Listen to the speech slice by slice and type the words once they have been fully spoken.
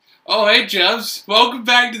Oh, hey, Chubbs. Welcome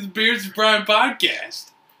back to the Beards of Brian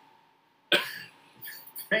podcast.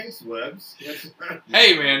 Thanks, Webs.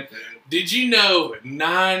 Hey, man. Did you know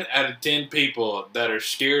 9 out of 10 people that are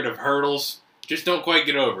scared of hurdles just don't quite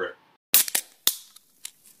get over it?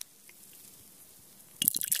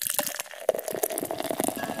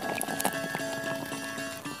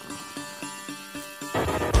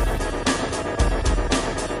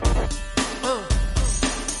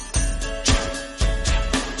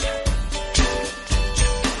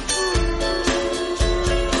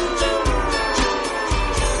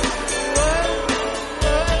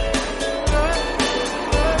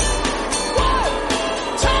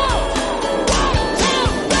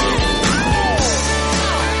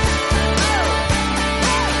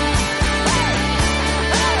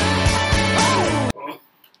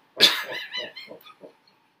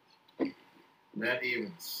 Not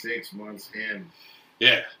even 6 months in,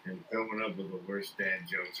 Yeah. and coming up with the worst dad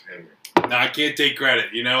jokes ever. Now, I can't take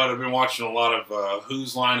credit. You know what? I've been watching a lot of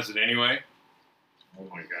Whose Line Is It Anyway? Oh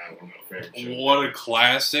my God, one of my favorite shows. What a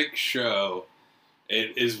classic show.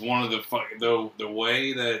 It is one of the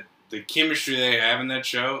way that the chemistry they have in that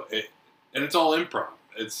show, and it's all improv.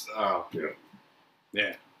 It's,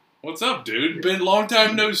 yeah. What's up, dude? Been a long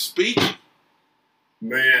time no speak.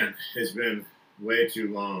 Man, it's been way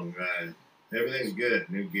too long. Everything's good.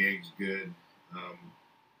 New gig's good.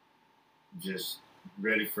 Just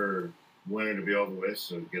ready for winter to be over with,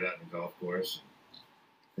 so get out in the golf course and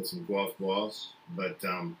hit some golf balls. But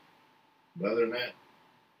other than that,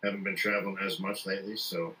 haven't been traveling as much lately,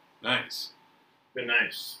 so Nice. been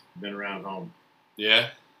nice. Been around home. Yeah?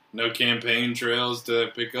 No campaign trails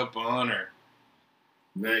to pick up on, or...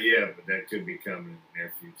 Not yet, but that could be coming in the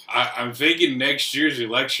near future. I'm thinking next year's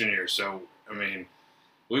election year, so, I mean,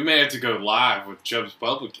 we may have to go live with Chubb's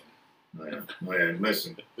Publican. Oh yeah.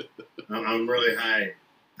 Listen, I'm really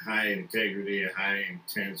high integrity, high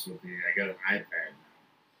intense with the. I got an iPad now,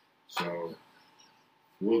 so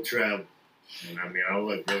we'll travel, and I mean I'll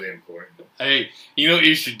look really important. Hey, you know what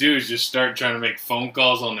you should do is just start trying to make phone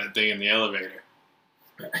calls on that thing in the elevator.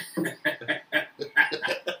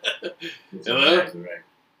 Hello? Right.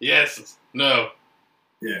 Yes. No.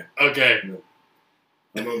 Yeah. Okay.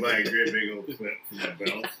 I'm gonna buy a great big old clip for my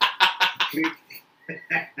belt.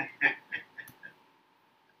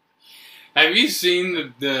 Have you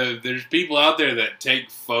seen there's people out there that take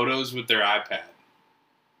photos with their iPad?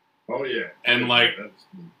 Oh yeah. And, like, That's-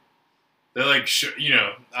 They're like, you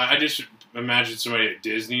know, I just imagine somebody at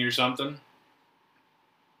Disney or something.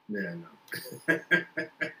 yeah, no.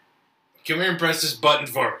 Come here and press this button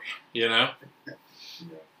for me, you know? Yeah.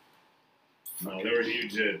 No, they were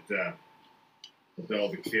huge at all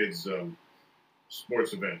the kids'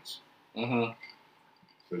 sports events. Mm-hmm.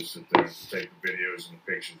 To sit there and take the videos and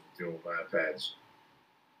the pictures with the old iPads.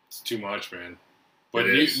 It's too much, man. But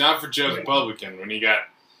It is. not for Joe's Republican when you got,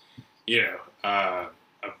 you know, a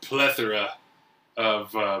plethora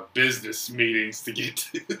of business meetings to get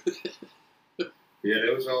to. Yeah,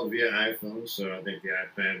 it was all via iPhone, so I think the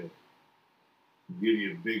iPad will give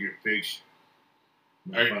you a bigger picture.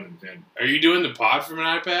 No Are- pun intended. Are you doing the pod from an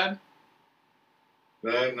iPad?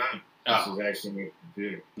 No, no. Oh. This is actually my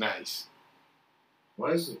computer. Nice.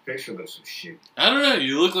 Why does the picture look so shitty? I don't know.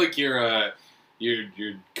 You look like your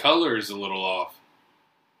color is a little off.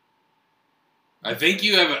 I think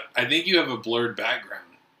you have a blurred background.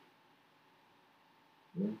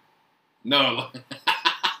 Hmm? No.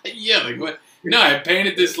 Yeah, like what? No, I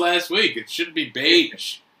painted this last week. It should be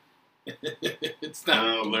beige. It's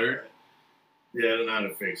not blurred. Yeah, I don't know how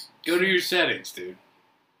to fix it. Go to your settings, dude.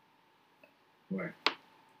 Where?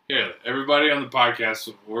 Here, everybody on the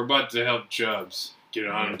podcast, we're about to help Chubbs get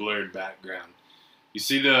an unblurred background. You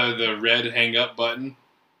see the red hang up button?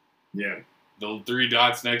 Yeah. The 3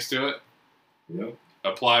 dots next to it? Yep.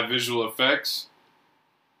 Apply visual effects.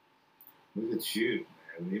 Look at you,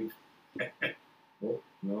 man. Oh,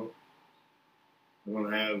 no. I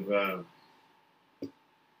don't have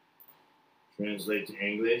translate to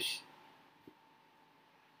English.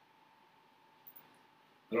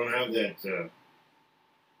 I don't have that.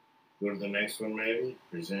 Go to the next one, maybe.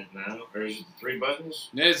 Present now. Or is it the 3 buttons?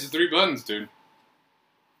 Yeah, it's the 3 buttons, dude.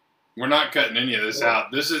 We're not cutting any of this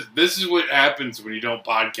out. This is what happens when you don't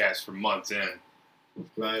podcast for months in.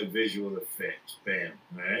 Apply visual effects. Bam.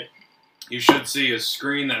 All right. You should see a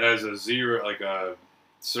screen that has a 0, like a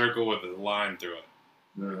circle with a line through it.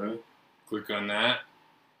 Uh-huh. Click on that.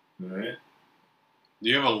 All right. Do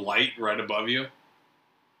you have a light right above you?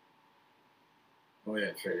 Oh, yeah,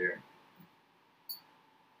 it's right here.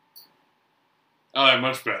 Oh,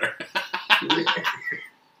 much better.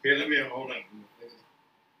 Here, let me hold on.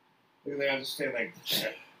 Look at that. I just stand like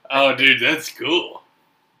that. Oh, dude, that's cool.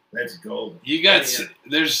 That's golden. You got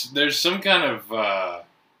there's some kind of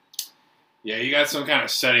you got some kind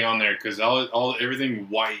of setting on there because all everything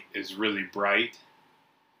white is really bright.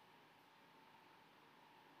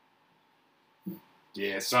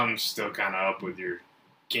 Yeah, something's still kind of up with your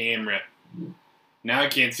camera. Now I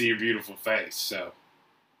can't see your beautiful face, so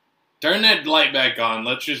turn that light back on.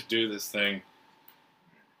 Let's just do this thing.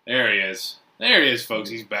 There he is. There he is, folks.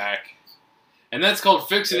 He's back. And that's called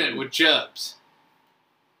Fixing It with Chubbs.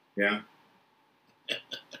 Yeah.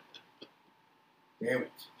 Damn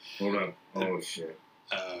it. Hold up. Oh, shit.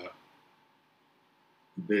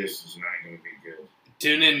 This is not going to be good.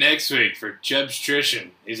 Tune in next week for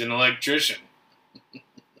Chubbs-trition. He's an electrician.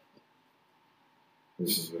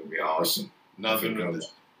 This is going to be awesome. Nothing with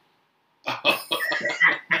this.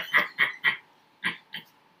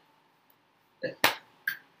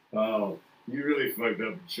 Oh, you really fucked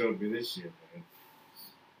up and showed me this shit, man.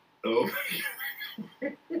 Oh,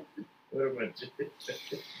 what am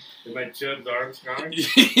I Chubbs Armstrong?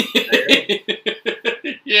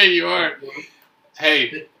 Yeah, you are.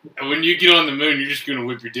 Hey, when you get on the moon, you're just going to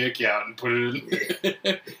whip your dick out and put it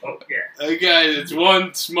in. Okay. Okay, it's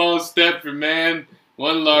one small step for man,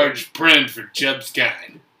 one large print for Chubbs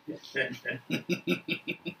kind.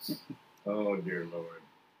 Oh, dear Lord.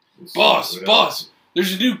 Boss,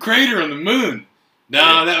 there's a new crater on the moon.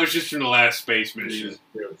 No, that was just from the last space mission.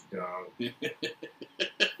 There's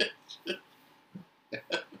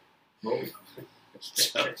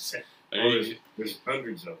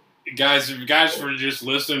hundreds of them. Guys, for just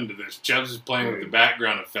listening to this, Chubbs is playing with the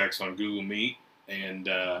background effects on Google Meet, and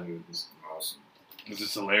Dude, this is awesome. this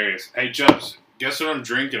is hilarious. Hey, Chubbs, guess what I'm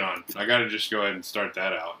drinking on? I got to just go ahead and start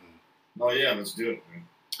that out. Oh yeah, let's do it, man.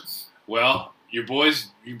 Well, your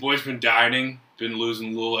boys been dieting, been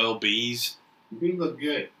losing little lbs. You look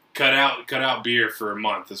good. Cut out beer for a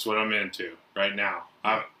month. That's what I'm into right now.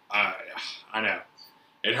 I know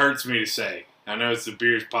it hurts me to say. I know it's the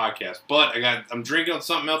Beers podcast, but I'm drinking on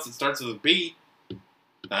something else that starts with a B.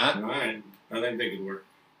 Huh? All right, I think they could work.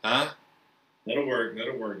 Huh? That'll work.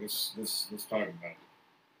 Let's talk about it.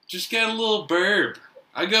 Just got a little burb.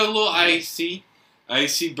 I got a little icy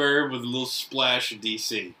burb with a little splash of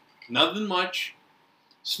DC. Nothing much.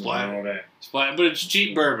 Splash, but it's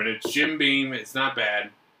cheap bourbon. It's Jim Beam. It's not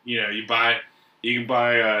bad. You know, you can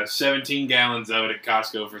buy 17 gallons of it at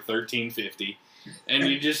Costco for $13.50, and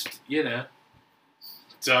you just, you know.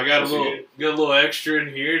 So I got a little extra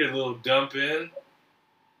in here to little dump in.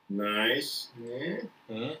 Nice. Yeah.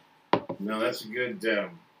 Huh? No, that's a good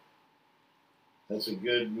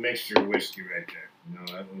mixture of whiskey right there. No,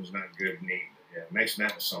 that one's not good neat. But yeah, mixing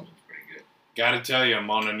that with something's pretty good. Got to tell you,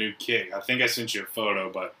 I'm on a new kick. I think I sent you a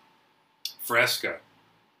photo, but Fresca.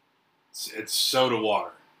 It's soda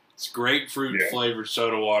water. It's grapefruit flavored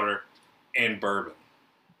soda water and bourbon.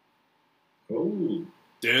 Oh,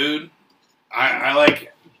 dude, I like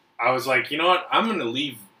it. I was like, you know what? I'm gonna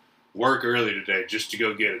leave work early today just to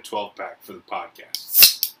go get a 12-pack for the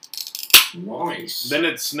podcast. Nice. Then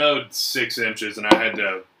it snowed 6 inches, and I had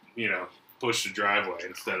to, you know, push the driveway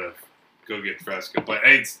instead of go get Fresca. But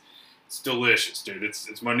hey, it's delicious, dude.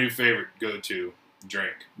 It's my new favorite go-to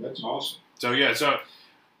drink. That's awesome. So yeah,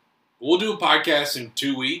 we'll do a podcast in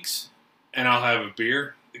 2 weeks, and I'll have a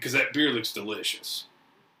beer because that beer looks delicious.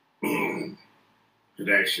 It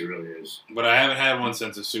actually really is. But I haven't had one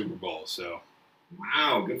since the Super Bowl, so.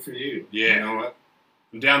 Wow, good for you. Yeah. You know what?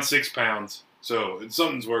 I'm down 6 pounds, so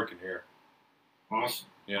something's working here. Awesome.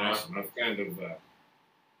 You know? Awesome. I've kind of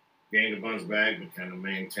gained a bunch back, but kind of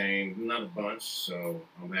maintained not a bunch, so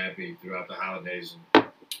I'm happy throughout the holidays and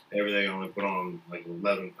everything. I only put on like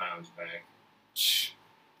 11 pounds back.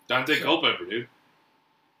 Dante Culpepper, dude.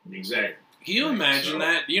 Exactly. Can you imagine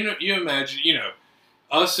that? You imagine,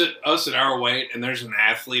 us at our weight, and there's an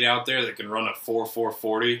athlete out there that can run a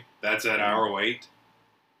 4.40. That's at our weight.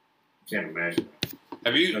 Can't imagine that.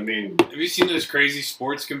 Have you seen those crazy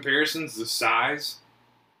sports comparisons? The size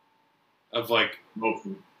of like both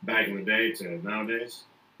from back in the day to nowadays.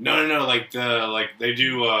 No. Like they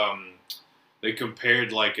do. They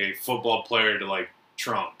compared like a football player to like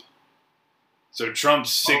Trump. So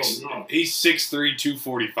Trump's he's 6'3",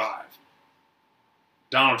 245.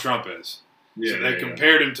 Donald Trump is. Yeah, so they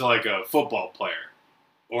compared him to like a football player,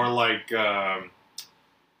 or like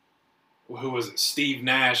who was it? Steve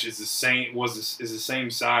Nash is the same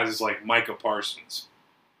size as like Micah Parsons.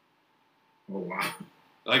 Oh wow!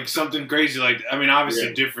 Like something crazy. Like I mean,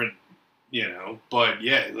 obviously different, but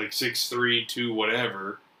yeah, like 6'3", 2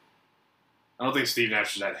 whatever. I don't think Steve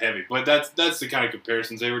Nash was that heavy, but that's the kind of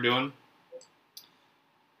comparisons they were doing.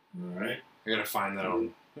 All right, I gotta find that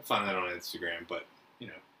on Instagram, but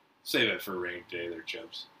Save that for a rainy day there,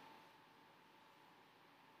 Chubbs.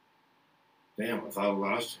 Damn, I thought I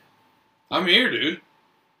lost you. I'm here, dude.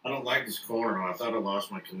 I don't like this corner. I thought I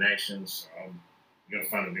lost my connections. So I'm gonna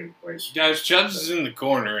find a new place. Guys, Chubbs is in the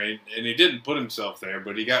corner, and he didn't put himself there,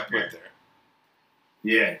 but he got put there.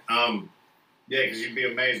 Yeah, yeah, because you'd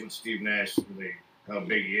be amazed with Steve Nash, really, how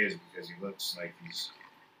big he is, because he looks like he's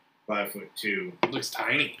 5'2". Looks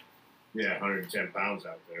tiny. Yeah, 110 pounds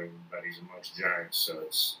out there, but he's amongst giants, so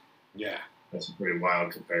Yeah. that's a pretty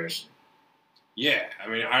wild comparison. Yeah, I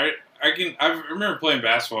mean, I remember playing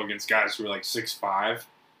basketball against guys who were like 6'5".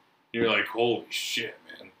 You're like, holy shit,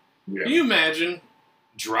 man. Yeah. Can you imagine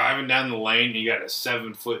driving down the lane and you got a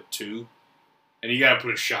 7'2", and you got to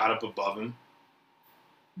put a shot up above him?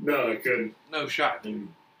 No, I couldn't. No shot. He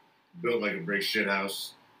built like a brick shit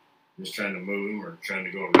house, just trying to move him or trying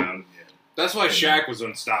to go around. Yeah. That's why Shaq was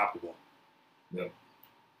unstoppable. Yeah.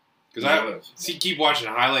 Because I keep watching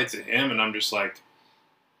highlights of him, and I'm just like,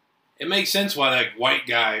 it makes sense why that white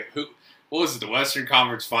guy what was it, the Western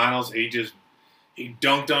Conference Finals? He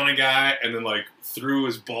dunked on a guy and then like threw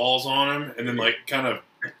his balls on him and then like kind of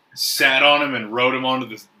sat on him and rode him onto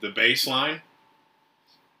the baseline.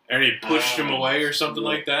 And he pushed him away or something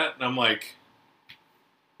like that. And I'm like,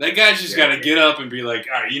 that guy's just got to get up and be like,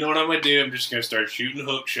 all right, you know what I'm going to do? I'm just going to start shooting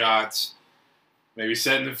hook shots, maybe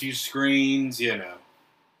setting a few screens, you know.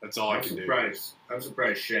 That's all I can do. I'm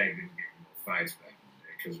surprised Shaq didn't get into fights back in the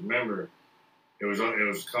day. Because remember, it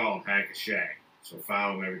was called Hack a Shaq. So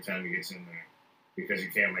foul him every time he gets in there because you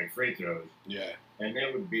can't make free throws. Yeah. And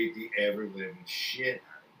they would beat the ever-living shit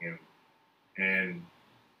out of him. And,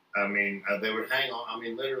 I mean, they would hang on,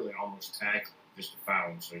 literally almost tackle him just to foul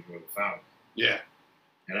him so he could foul him. Yeah.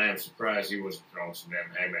 And I am surprised he wasn't throwing some damn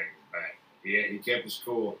haymakers back. He kept his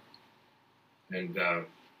cool. And,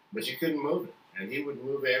 but you couldn't move it. And he would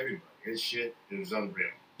move everybody. His shit, it was unreal.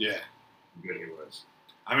 Yeah. How good he was.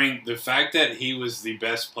 I mean, the fact that he was the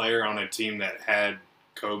best player on a team that had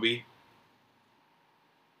Kobe,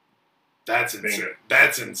 that's insane.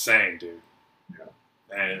 That's insane, dude. Yeah.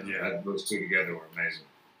 And yeah. Those two together were amazing.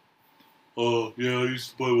 Oh, yeah, I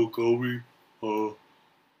used to play with Kobe. Oh.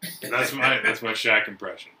 That's my Shaq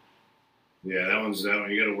impression. Yeah, that one.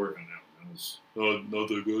 You got to work on that one. Oh, not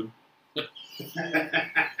that good.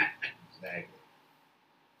 Exactly.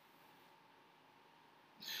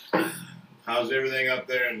 How's everything up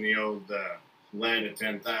there in the old land of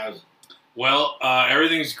 10,000? Well,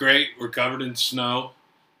 everything's great. We're covered in snow.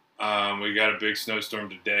 We got a big snowstorm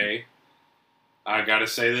today. I gotta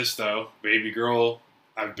say this though, baby girl.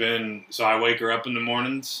 I wake her up in the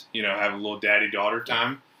mornings. You know, have a little daddy-daughter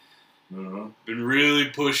time. Uh-huh. Been really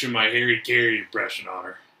pushing my Harry Carey impression on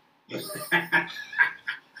her.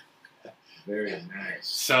 Very nice.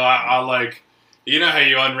 So I like, you know how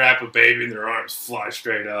you unwrap a baby and their arms fly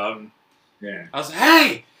straight up? Yeah. I was like,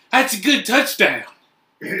 hey, that's a good touchdown.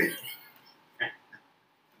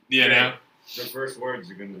 You know? The first words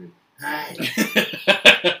are going to be, hi.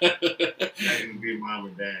 Not going to be mom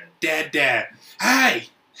and dad. Dad. Hey.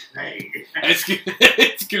 Hey.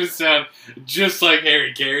 It's going to sound just like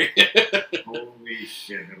Harry Carey. Holy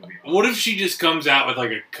shit. That'll be awesome. What if she just comes out with like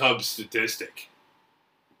a Cubs statistic?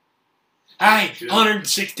 Hey,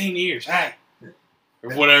 116 years. Hey.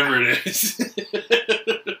 Or whatever it is.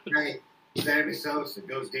 Hey, Sammy Sosa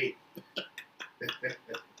goes deep.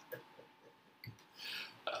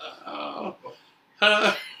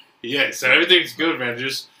 Yeah, so everything's good, man.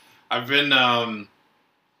 I've been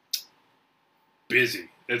busy.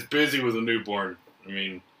 It's busy with a newborn. I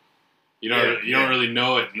mean, you don't really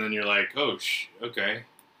know it, and then you're like, oh, okay.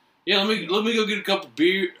 Yeah, let me go get a couple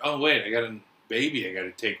beers. Oh wait, I got a baby I got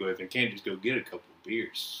to take with. I can't just go get a couple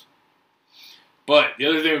beers. But the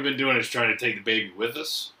other thing we've been doing is trying to take the baby with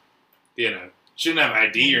us. You know, she doesn't have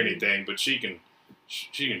ID or anything, but she can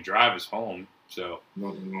drive us home. So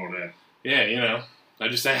Nothing more than that. yeah, you know, I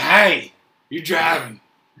just say, hey, you driving?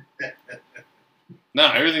 No,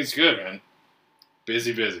 everything's good, man.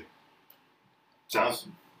 Busy. So,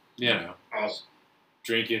 Awesome. You know, Awesome.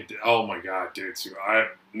 drinking. Oh my god, dude! So I have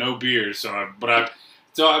no beer, so I'm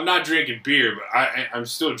not drinking beer, but I'm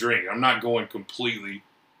still drinking. I'm not going completely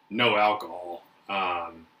no alcohol,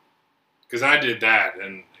 because I did that,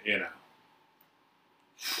 and you know.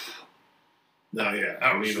 No, yeah.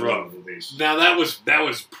 That was rough. Now that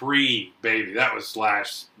was pre-baby. That was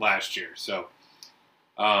last year. So,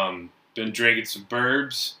 been drinking some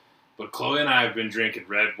burbs, but Chloe and I have been drinking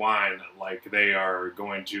red wine like they are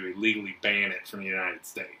going to illegally ban it from the United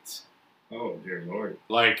States. Oh dear Lord!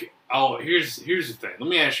 Like, here's the thing. Let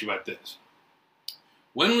me ask you about this.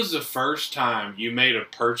 When was the first time you made a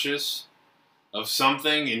purchase of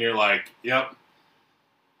something and you're like, yep,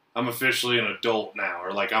 I'm officially an adult now,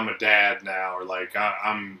 or like I'm a dad now, or like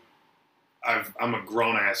I'm a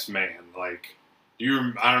grown ass man. Like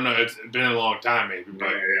I don't know. It's been a long time, maybe, but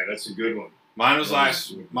Yeah, that's a good one. mine was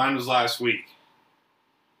last week.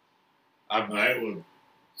 All right, well,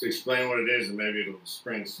 to explain what it is, and maybe it'll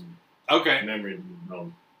spring some memory.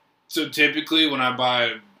 So typically, when I buy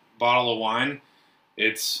a bottle of wine,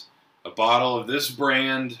 it's a bottle of this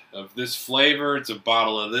brand, of this flavor. It's a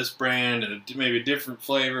bottle of this brand, and maybe a different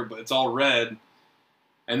flavor, but it's all red.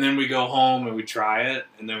 And then we go home and we try it,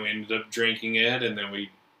 and then we ended up drinking it, and then we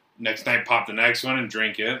next night pop the next one and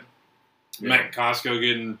drink it. I'm at Costco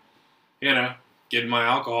getting my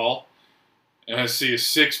alcohol, and I see a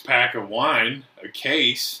 6-pack of wine, a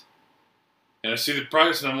case, and I see the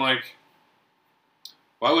price, and I'm like,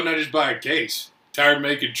 why wouldn't I just buy a case? Tired of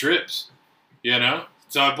making trips,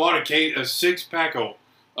 So I bought a 6-pack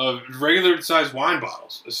of regular sized wine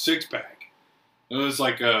bottles, a 6-pack. It was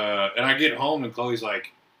like, and I get home and Chloe's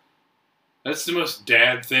like, that's the most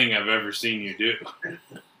dad thing I've ever seen you do.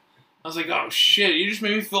 I was like, oh shit, you just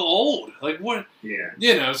made me feel old. Like what?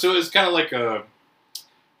 Yeah. So it's kind of like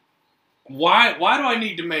why do I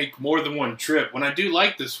need to make more than one trip when I do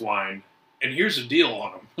like this wine? And here's a deal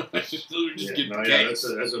on them. Just get the case.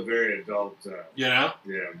 That's a very adult. Yeah,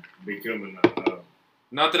 becoming.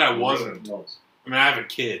 Not that I wasn't. I mean, I have a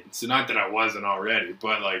kid, so not that I wasn't already,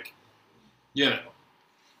 but like,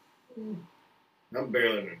 I'm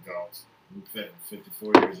barely an adult. I'm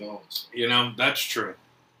 54 years old. So. That's true.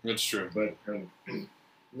 That's true. But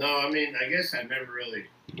no, I mean, I guess I never really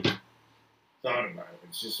thought about it.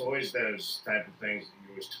 It's just always those type of things that you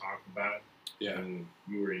always talk about. Yeah. When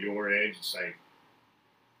you were your age, it's like,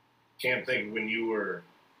 can't think of when you were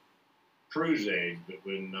Cruise age, but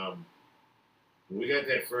when we got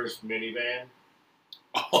that first minivan.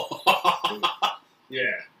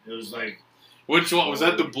 It was like. Which one? Was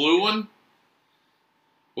that the blue one?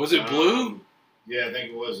 Was it blue? Yeah, I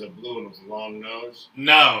think it was a blue one with a long nose.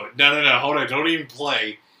 No. Hold on. Don't even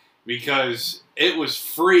play. Because it was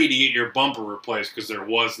free to get your bumper replaced because there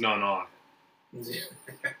was none on it.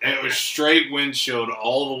 And it was straight windshield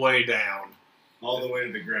all the way down. All the way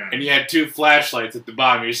to the ground. And you had 2 flashlights at the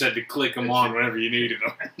bottom. You just had to click them on whenever you needed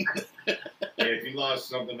them. Yeah, if you lost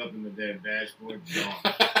something up in the damn dashboard, gone.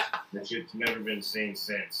 That shit's never been seen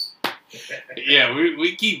since. Yeah,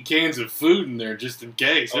 we keep cans of food in there just in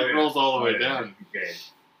case. It rolls all the way down. Okay.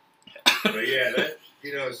 But yeah, that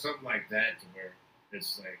something like that to where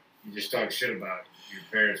it's like you just talk shit about your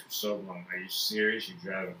parents for so long. Are you serious? You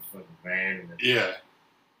driving a fucking van and then,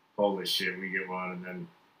 holy shit, we get one and then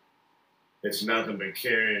it's nothing but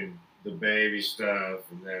carrying the baby stuff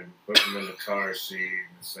and then putting them in the car seat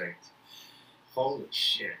and it's like holy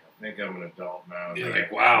shit, I think I'm an adult now. You're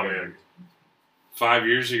like, wow, man. 5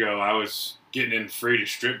 years ago, I was getting in free to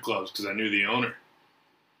strip clubs because I knew the owner.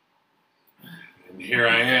 And here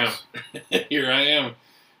I am. Here I am,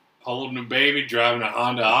 holding a baby, driving a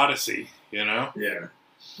Honda Odyssey, Yeah.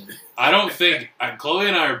 I don't think... Chloe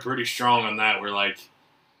and I are pretty strong on that. We're like,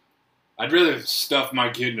 I'd rather stuff my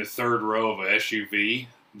kid in the third row of a SUV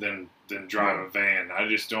than drive a van. I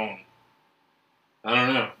just don't... I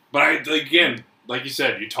don't know. But again, like you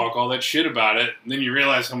said, you talk all that shit about it, and then you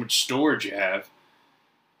realize how much storage you have.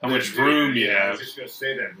 How much room you have. I was just going to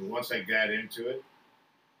say that, but once I got into it,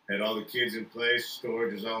 had all the kids in place,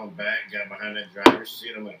 storage was all in back, got behind that driver's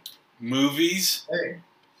seat, I'm like... Movies? Hey.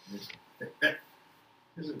 This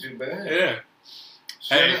isn't too bad. Yeah.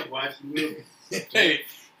 Shut up, watch the movie. Hey,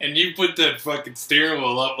 and you put that fucking steering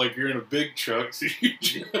wheel up like you're in a big truck. So you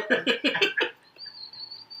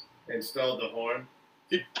installed the horn.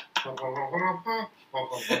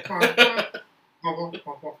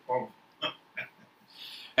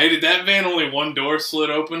 Hey, did that van only one door slit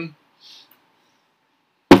open?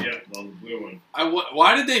 Yeah, on the blue one.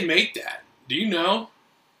 Why did they make that? Do you know?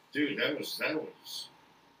 Dude, that was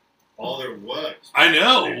all there was. I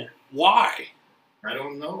know. Dude. Why? I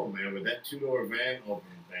don't know, man. With that 2-door van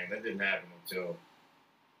opening thing, that didn't happen until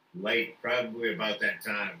late, probably about that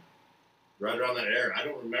time. Right around that era. I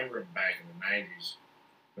don't remember it back in the 90s,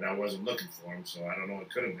 but I wasn't looking for them, so I don't know. It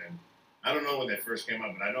could have been. I don't know when they first came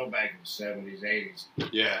out, but I know back in the 70s, 80s,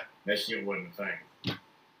 that shit wasn't a thing.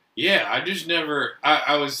 Yeah, I just never...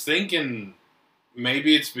 I was thinking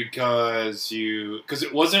maybe it's because because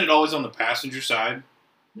it wasn't always on the passenger side.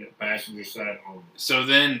 Yeah, passenger side only. So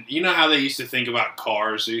then, you know how they used to think about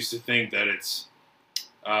cars? They used to think that it's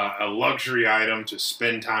a luxury item to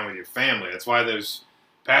spend time with your family. That's why those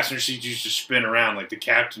passenger seats used to spin around, like the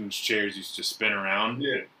captain's chairs used to spin around.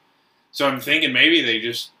 Yeah. So I'm thinking maybe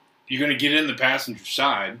you're going to get in the passenger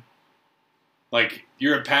side, Like,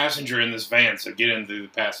 you're a passenger in this van, so get in through the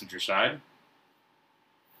passenger side.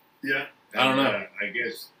 Yeah. I don't know. I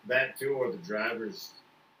guess that too, or the driver's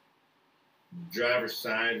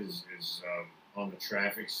side is on the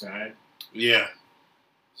traffic side. Yeah.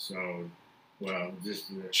 So, well,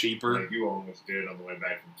 just Cheaper. like you almost did on the way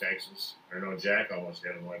back from Texas. Or no, Jack almost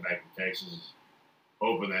did on the way back from Texas.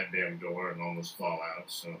 Open that damn door and almost fall out.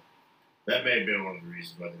 So that may have been one of the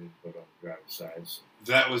reasons why they didn't put it on the driver's side. So.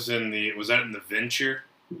 Was that in the Venture?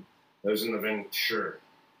 That was in the Venture.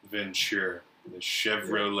 Venture. The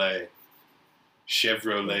Chevrolet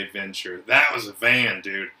Venture. That was a van,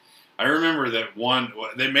 dude. I remember that one.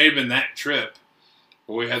 They may have been that trip,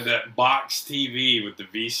 but we had that box TV with the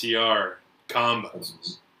VCR combo.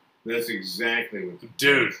 That's exactly what.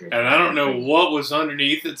 Dude, and I don't know what was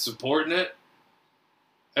underneath it supporting it.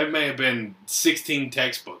 It may have been 16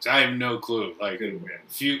 textbooks. I have no clue. Like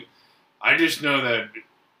I just know that.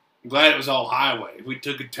 I'm glad it was all highway. If we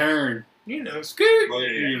took a turn, scoot. Well,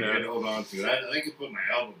 yeah, you know. hold on to it. I think I put my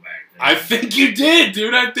elbow back there. I think you did,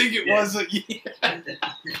 dude. I think it wasn't. Yeah.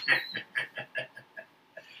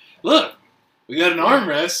 Look, we got an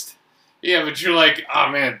armrest. Yeah, but you're like, oh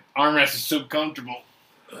man, armrest is so comfortable.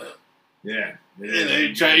 Yeah.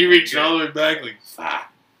 You reach all the way back, like, ah.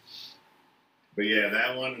 But yeah,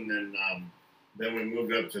 that one, and then we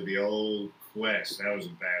moved up to the old Quest. That was a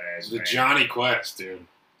badass. The van. Johnny Quest, dude.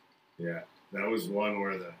 Yeah, that was one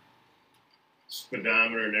where the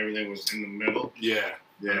speedometer and everything was in the middle. Yeah.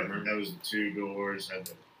 Yeah, that was the 2 doors, had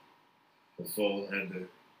the full, had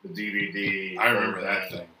the DVD. I remember that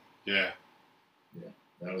thing. Yeah. Yeah,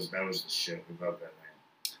 that was the shit. We loved that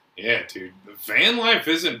van. Yeah, dude. Van life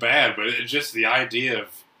isn't bad, but it's just the idea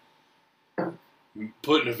of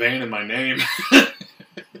putting a van in my name.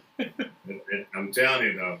 I'm telling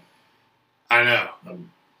you, though. I know.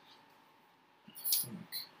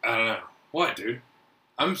 I don't know. What, dude?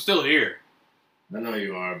 I'm still here. I know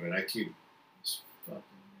you are, but I keep fucking.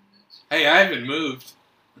 Hey, I haven't moved.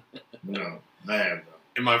 No, I have, though.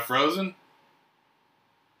 Am I frozen?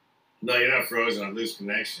 No, you're not frozen. I lose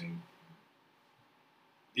connection.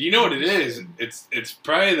 You know what it is? It's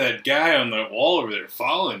probably that guy on the wall over there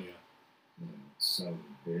following you. Son of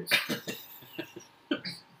a bitch.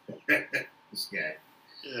 This guy.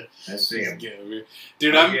 Yeah. I see him.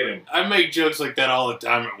 Dude, I make jokes like that all the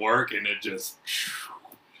time at work, and it just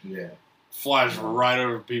flies right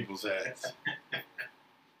over people's heads.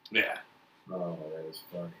 Yeah. Oh, that is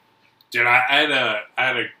funny. Dude, I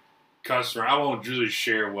had a customer. I won't really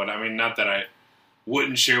share not that I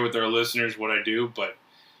wouldn't share with our listeners what I do, but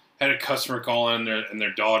I had a customer call in and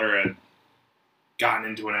their daughter had gotten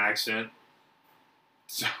into an accident.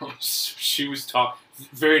 So she was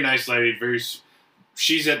very nice lady,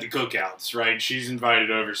 she's at the cookouts, right? She's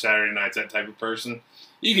invited over Saturday nights, that type of person.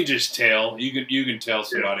 You can just tell. You can tell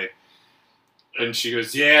somebody. Yeah. And she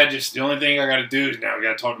goes, yeah, just the only thing I got to do is now I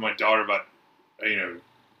got to talk to my daughter about,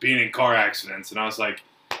 being in car accidents. And I was like,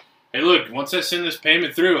 hey, look, once I send this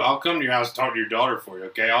payment through, I'll come to your house and talk to your daughter for you,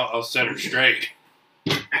 okay? I'll set her straight.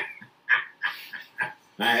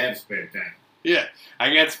 I have spare time. Yeah,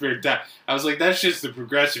 I got spare time. I was like, that's just the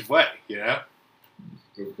progressive way,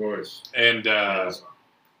 Of course. And,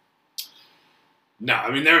 no,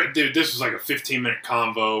 I mean, dude, this was like a 15-minute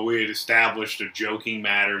convo. We had established a joking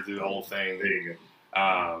matter through the whole thing. There you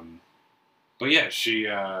go. But yeah, she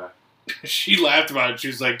laughed about it. She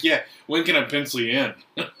was like, yeah, when can I pencil you in?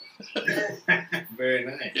 Very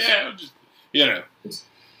nice. Yeah, just,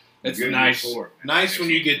 it's nice. Report, nice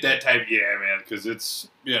when you get that type, yeah, man, because it's,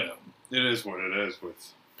 it is what it is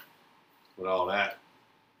with all that.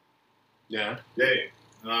 Yeah. Hey,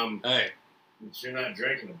 hey. Since you're not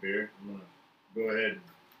drinking a beer, I'm going to go ahead and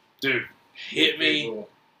dude, hit me.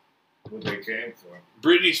 What they came for.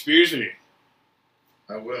 Britney Spears me.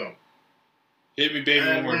 I will. Hit me, baby,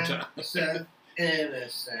 one more time.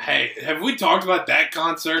 Hey, have we talked about that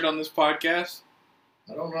concert on this podcast?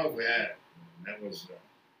 I don't know if we have. That was.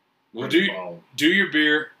 Well, do your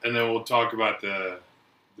beer, and then we'll talk about the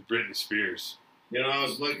Britney Spears. I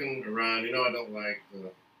was looking around. I don't like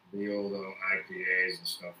the old IPAs and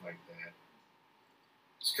stuff like that.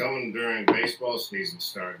 It's coming during baseball season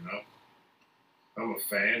starting up. I'm a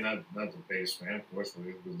fan, not the base fan. Of course,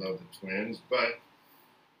 we love the Twins, but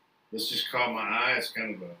this just caught my eye. It's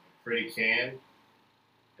kind of a pretty can,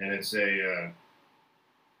 and it's a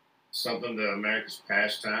something to America's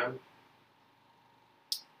pastime.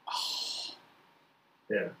 Oh.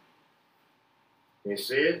 Yeah. Can you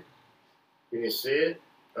see it? Can you see it?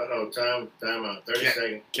 Uh-oh, time out. 30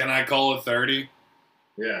 seconds. Can I call it 30?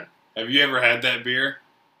 Yeah. Have you ever had that beer?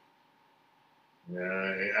 Yeah,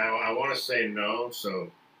 I want to say no,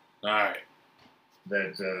 so. All right.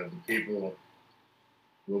 that the people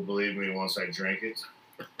will believe me once I drink it.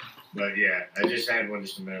 But yeah, I just had one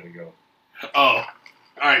just a minute ago. Oh, all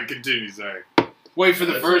right. Continue. Sorry. Wait, for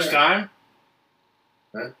the That's first all right. time?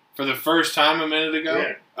 Huh? For the first time a minute ago?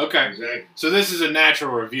 Yeah, Okay. exactly. So this is a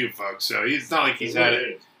natural review, folks. So it's not like he's had it.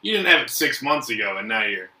 is. You didn't have it 6 months ago, and now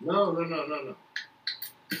you're. No.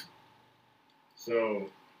 So,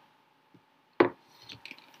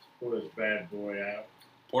 pull this bad boy out.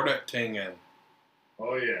 Pour that thing in.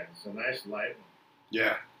 Oh yeah, it's a nice light one.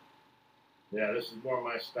 Yeah. Yeah, this is more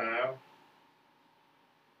my style.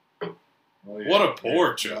 Oh, yeah. What a pour,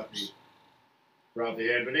 Yeah, Chubbs. Brought the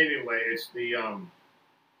head, but anyway, it's the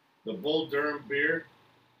Bull Durham beer.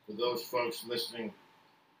 For those folks listening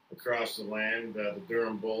across the land, the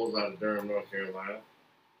Durham Bulls out of Durham, North Carolina,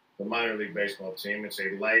 the minor league baseball team. It's a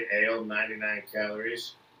light ale, 99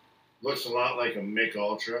 calories. Looks a lot like a Mick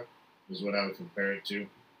Ultra, is what I would compare it to.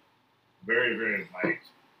 Very, very light.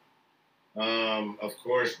 Of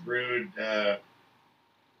course, brewed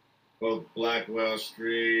both Blackwell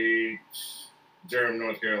Street, Durham,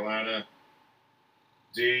 North Carolina.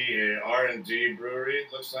 R&D Brewery,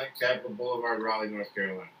 looks like, Capitol Boulevard, Raleigh, North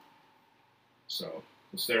Carolina. So,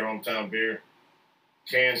 it's their hometown beer.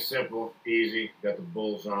 Can simple, easy, got the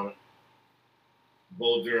Bulls on it.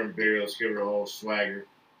 Bull Durham beer, let's give her a whole swagger.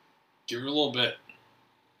 Give her a little bit.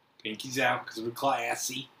 Pinky's out because we're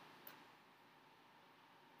classy.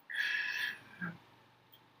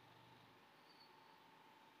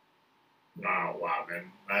 Oh, wow,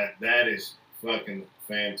 man. That is fucking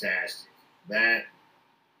fantastic. That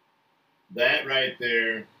right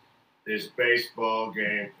there is baseball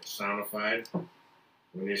game personified.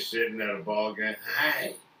 When you're sitting at a ball game,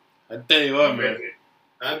 hi. I tell you what, man.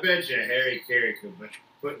 I bet you Harry Carey could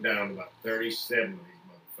put down about 37 of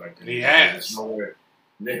these motherfuckers. He has. It's nowhere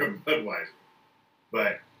near Budweiser.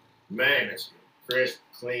 But, man, it's crisp,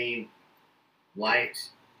 clean, light,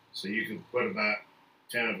 so you can put about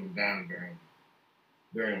 10 of them down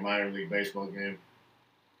during a minor league baseball game.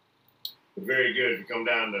 But very good. If you come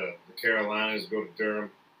down to the Carolinas, go to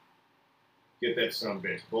Durham, get that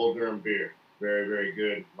sumbitch. Bull Durham beer. Very, very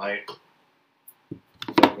good. Light.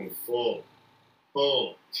 Fucking full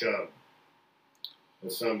chub. The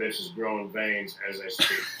sumbitch is growing veins as I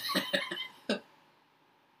speak.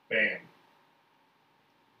 Bam.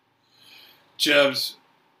 Chubbs,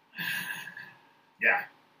 Yeah.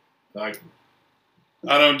 Like,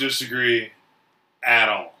 I don't disagree at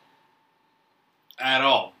all. At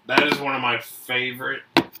all. That is one of my favorite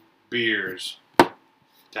beers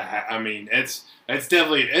to have. I mean, it's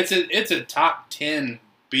definitely it's a top 10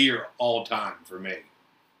 beer all time for me.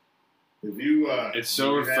 if you It's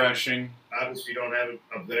so refreshing. Obviously, you don't have it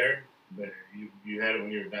up there, but you had it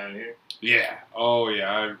when you were down here. Yeah. Oh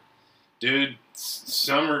yeah. Dude,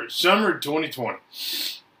 summer 2020.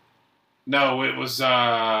 No, it was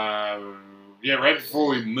right before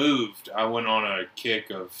we moved. I went on a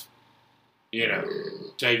kick of,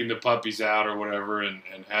 taking the puppies out or whatever and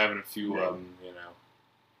having a few of them,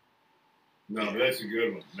 No, but that's a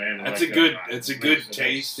good one, man. I That's like a good- that. it's a Like good I said,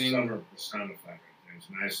 tasting- Summer personified right there. It's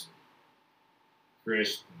nice and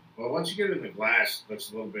crisp. Well, once you get it in the glass, it looks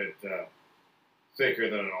a little bit thicker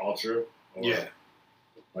than an Ultra. Or Yeah.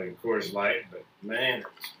 Like a Coors Light, but man,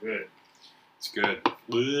 it's good. It's good.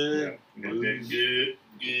 Yeah. Good. Good.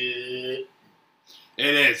 It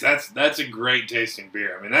is. That's a great tasting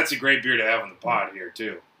beer. I mean, that's a great beer to have on the pod here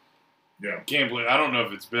too. Yeah. Can't believe I don't know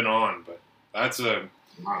if it's been on, but that's a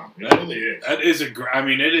Wow, it really is. that is a. I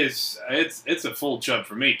mean, it is. It's a full chub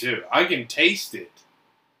for me too. I can taste it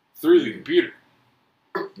through the computer.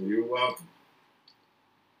 You're welcome.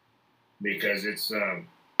 Because it's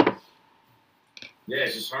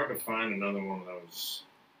it's just hard to find another one of those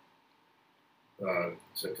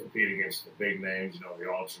to compete against the big names, the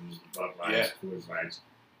Ultras, the Bud Lights, Coors Lights.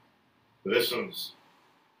 But this one's,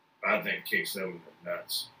 I think, kicks them in the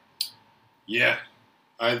nuts. Yeah,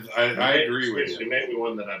 I agree with It you. may be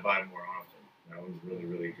one that I buy more often. That one's really,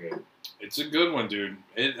 really good. It's a good one, dude.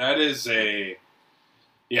 That is a.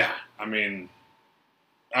 Yeah, I mean,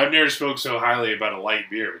 I've never spoke so highly about a light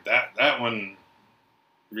beer, but that one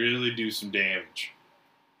really do some damage.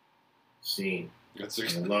 Scene. That's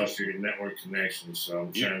I lost your network connection, so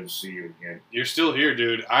I'm trying to see you again. You're still here,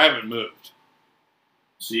 dude. I haven't moved.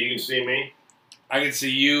 So you can see me? I can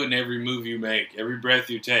see you in every move you make, every breath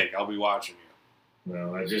you take. I'll be watching you.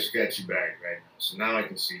 Well, I just got you back right now, so now I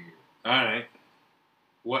can see you. All right.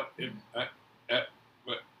 What?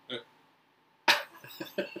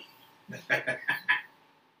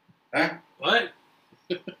 Huh? What?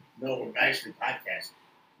 No, we're actually podcasting.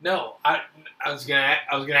 No, I was gonna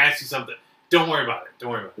ask you something. Don't worry about it.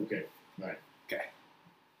 Okay, all right. Okay.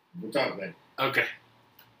 We'll talk later. Okay.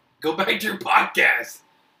 Go back to your podcast.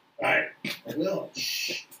 All right. I will.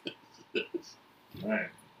 Shh. All right.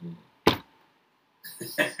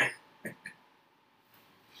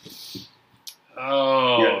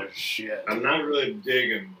 Oh, Yeah. shit. I'm not really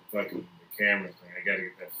digging the camera thing. I gotta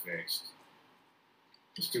get that fixed.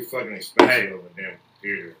 It's too fucking expensive over the damn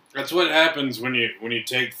computer. That's what happens when you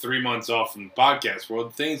take 3 months off from the podcast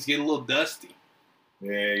world. Things get a little dusty.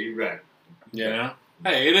 Yeah, you're right. You know?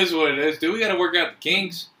 Hey, it is what it is, dude. We gotta work out the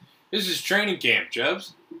kinks. This is training camp,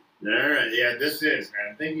 Chubbs. All right. Yeah, this is.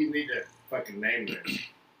 I think you need to fucking name this.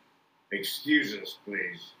 Excuse us,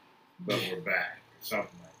 please, but we're back. Or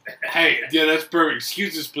something like that. Hey, yeah, that's perfect.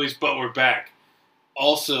 Excuses, please, but we're back.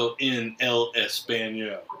 Also in El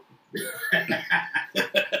Espanol. Yeah.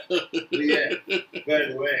 By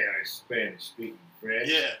the way, I Spanish speaking French.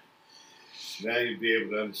 Yeah. Now you'll be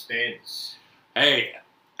able to understand us. Hey,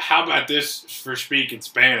 how about this for speaking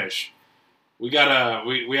Spanish? We got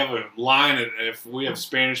we have a line. If we have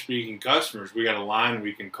Spanish speaking customers, we got a line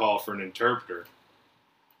we can call for an interpreter.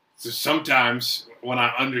 So sometimes when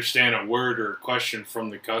I understand a word or a question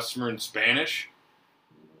from the customer in Spanish,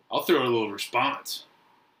 I'll throw a little response.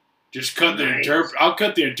 Just cut the interpreter. I'll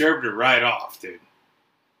cut the interpreter right off, dude.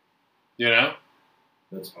 You know,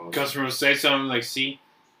 That's awesome. customer will say something like "See,"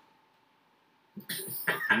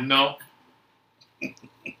 no.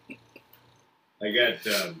 I got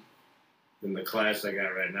in the class I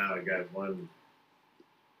got right now. I got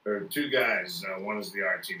two guys. One is the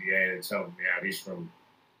RTDA that's helping me out. He's from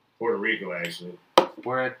Puerto Rico, actually.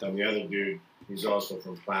 Puerto. And the other dude, he's also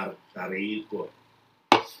from Puerto Rico.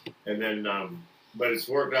 And then, but it's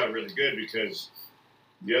worked out really good because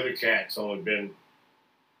the other cat's only been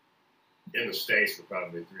in the States for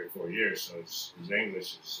probably 3 or 4 years, so his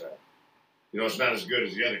English is, it's not as good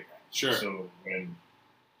as the other guy. Sure. So when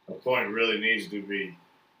a point really needs to be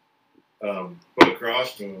put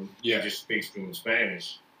across to him, Yeah. he just speaks to him in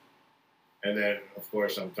Spanish. And then, of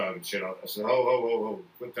course, I'm talking shit. I said, ho,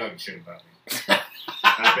 quit talking shit about me.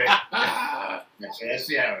 I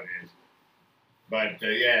see how it is. But,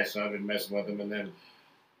 so I've been messing with him. And then, I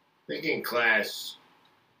think in class,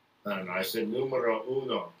 I don't know, I said, numero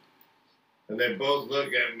uno. And they both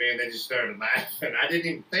looked at me and they just started laughing. I didn't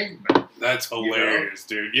even think about it. That's hilarious,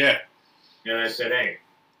 dude. Yeah. And I said, hey,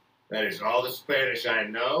 that is all the Spanish I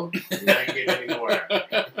know. You're not getting any more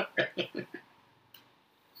out of me.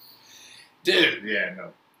 Dude. Yeah,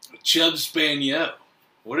 no. Chubb Spaniel.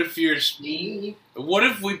 What if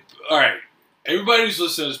we, alright, everybody who's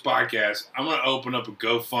listening to this podcast, I'm going to open up a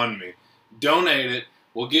GoFundMe. Donate it.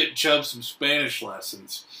 We'll get Chubb some Spanish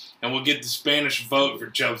lessons. And we'll get the Spanish vote for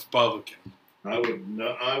Chubb's Publican. I would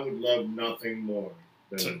love nothing more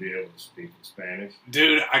than to be able to speak in Spanish.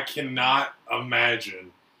 Dude, I cannot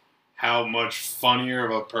imagine how much funnier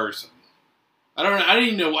of a person. I didn't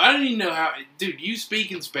even know how. Dude, you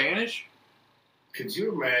speak in Spanish? Could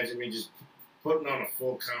you imagine me just putting on a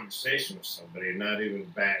full conversation with somebody and not even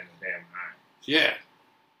batting a damn eye? Yeah.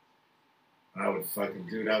 I would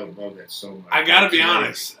love that so much. I gotta be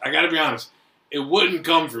honest. It wouldn't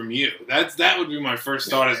come from you. That would be my first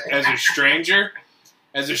thought as a stranger.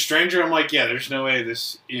 As a stranger, I'm like, yeah, there's no way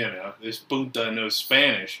this punta knows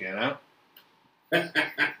Spanish, you know?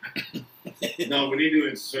 No, we need to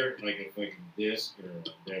insert like a fucking disc or a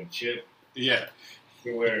damn chip. Yeah.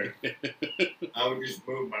 To where I would just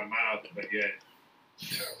move my mouth, but yet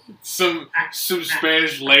Some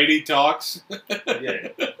Spanish lady talks. yeah.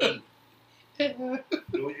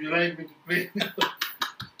 Would you like me to play?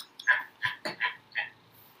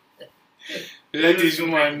 That is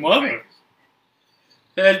my mother.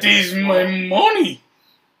 That is my money.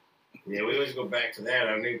 Yeah, we always go back to that.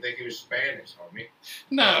 I don't even think he was Spanish, homie.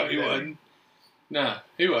 No, he wasn't. No,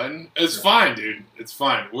 he wasn't. It's fine, dude. It's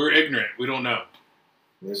fine. We're ignorant. We don't know.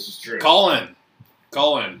 This is true. Call in.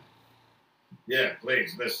 Yeah,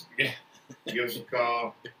 please, listen. Yeah. Give us a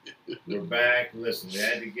call. We're back. Listen, we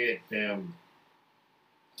had to get the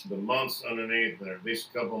months underneath, or at least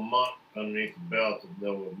a couple months underneath the belt, and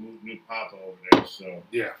there was a new papa over there. So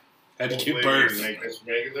Yeah. Had to hopefully give we birth. can make this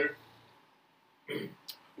regular. We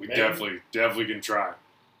Man. definitely can try.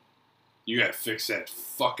 You gotta fix that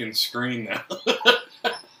fucking screen now.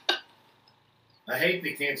 I hate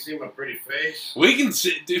they can't see my pretty face. We can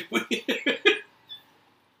see, dude.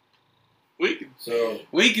 We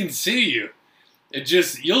can see you. It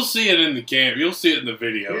just you'll see it in the cam. You'll see it in the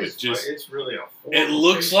video. It's really a. It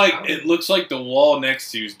looks like the wall next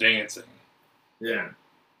to you's dancing. Yeah.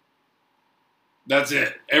 That's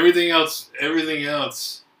it. Everything else,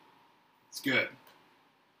 it's good.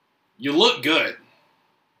 You look good.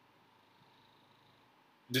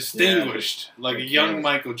 distinguished, like a young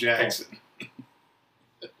Michael Jackson.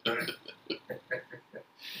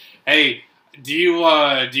 Hey, do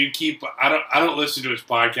you keep? I don't listen to his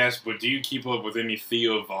podcast, but do you keep up with any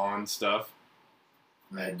Theo Von stuff?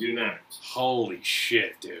 I do not. Holy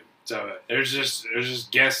shit, dude! So there's this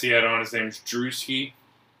guest he had on. His name's Drewski.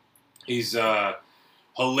 He's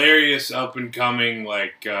hilarious, up and coming.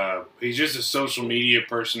 Like he's just a social media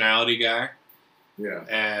personality guy. Yeah.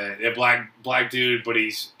 And a black dude, but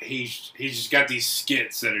he's just got these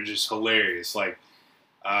skits that are just hilarious. Like,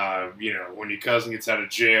 you know, when your cousin gets out of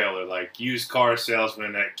jail, or like used car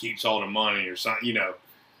salesman that keeps all the money, or something, you know,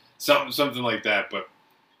 something like that. But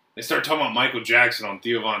they start talking about Michael Jackson on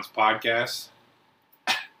Theo Von's podcast,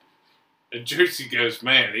 and Jersey goes,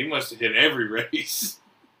 "Man, he must have hit every race."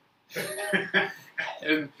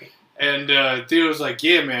 and Theo's like,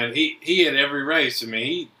 "Yeah, man, he hit every race. I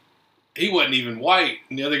mean, he wasn't even white."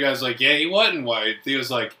 And the other guy's like, "Yeah, he wasn't white." Theo's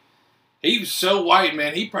like, "He was so white,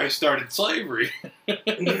 man, he probably started slavery."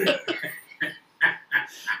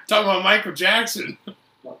 Talking about Michael Jackson.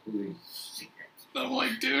 I'm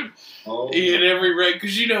like, dude, he hit every race.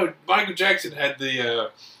 Because, you know, Michael Jackson had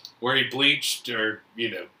the, where he bleached, or,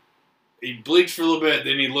 you know, he bleached for a little bit,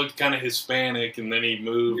 then he looked kind of Hispanic, and then he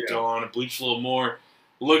moved on and bleached a little more.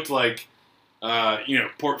 Looked like, you know,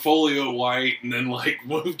 portfolio white, and then, like,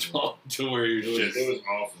 moved on to where he was just... It was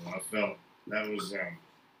awful. I felt that was...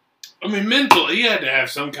 I mean, mental. He had to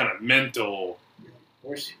have some kind of mental... Of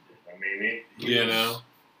course he did. I mean, he you was, know?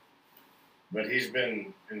 But he's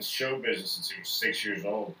been in show business since he was 6 years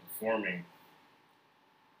old, performing.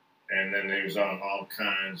 And then he was on all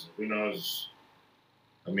kinds. Who knows...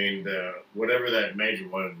 I mean, whatever that major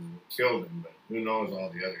one killed him, but who knows all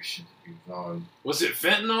the other shit that he was on. Was it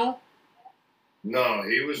fentanyl? No,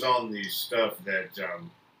 he was on the stuff that,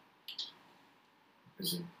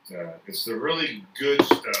 it's the really good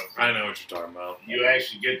stuff. I know what you're talking about. You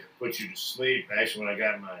actually get to put you to sleep. Actually, when I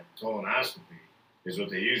got my colonoscopy, is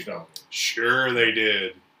what they used on me. Sure they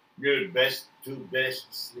did. Dude, best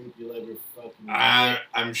sleep you'll ever fucking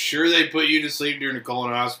I'm sure they put you to sleep during the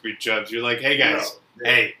colonoscopy, Chubbs. You're like, hey, guys,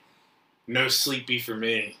 hey, no sleepy for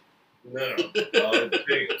me. No.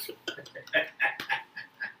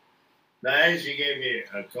 Now, actually, gave me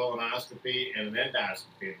a colonoscopy and an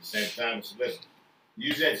endoscopy at the same time. So listen,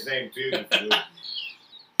 use that same tube.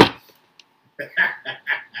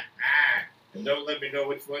 And don't let me know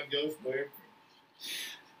which one goes where.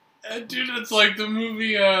 Dude, it's like the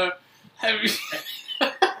movie, have you...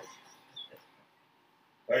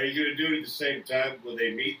 Are you going to do it at the same time? Will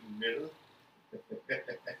they meet in the middle?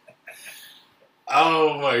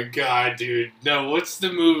 Oh, my God, dude. No, what's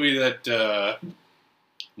the movie that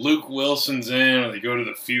Luke Wilson's in, or they go to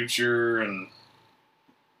the future, and...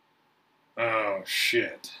 Oh,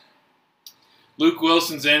 shit. Luke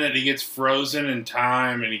Wilson's in it, he gets frozen in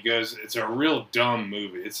time, and he goes... It's a real dumb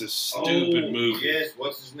movie. It's a stupid movie. Yes,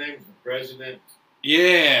 what's his name? The president?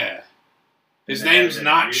 Yeah. His name's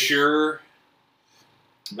not sure.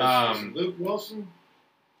 Luke Wilson?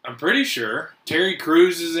 I'm pretty sure. Terry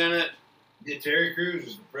Crews is in it. Yeah, Terry Crews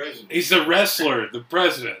is the president. He's the wrestler, the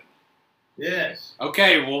president. Yes.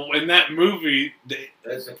 Okay, well, in that movie...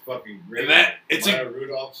 That's a fucking great... It's Maya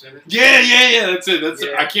Rudolph's in it? Yeah, that's it.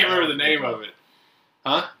 I can't remember the name of it.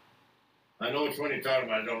 Huh? I know which one you're talking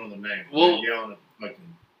about. I don't know the name. Well, yelling at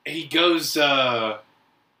fucking... He goes,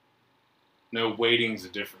 No, Waiting's a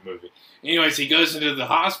different movie. Anyways, he goes into the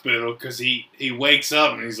hospital because he wakes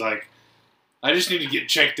up and he's like, I just need to get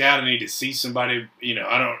checked out. I need to see somebody. You know,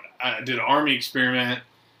 I did an army experiment.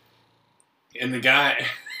 And the guy,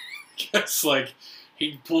 gets like,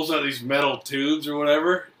 he pulls out these metal tubes or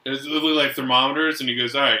whatever. It's literally like thermometers. And he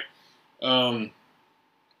goes, all right,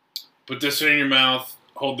 put this one in your mouth,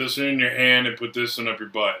 hold this one in your hand, and put this one up your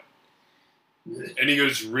butt. And he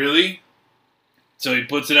goes, really? So he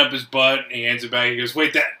puts it up his butt, and he hands it back. He goes,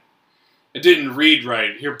 wait, it didn't read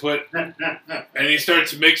right. Here, and he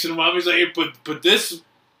starts mixing them up. He's like, here, put this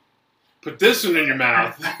one in your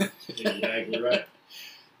mouth. Exactly right.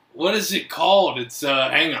 What is it called? It's,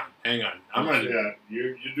 hang on. I'm going to... Yeah,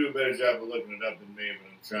 you do a better job of looking it up than me,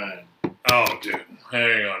 but I'm trying. Oh, dude.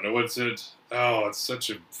 Hang on. What's it? Oh, it's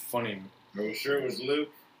such a funny... Are we sure it was Luke?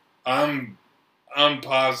 I'm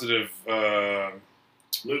positive,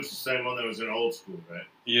 Luke's the same one that was in Old School, right?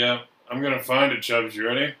 Yeah. I'm going to find it, Chubbs. You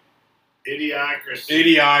ready?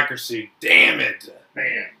 Idiocracy. Damn it.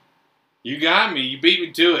 Man. You got me. You beat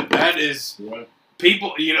me to it. That is... What?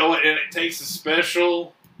 People, you know what? And it takes a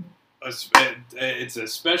special... it's a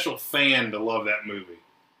special fan to love that movie.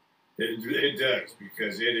 It does,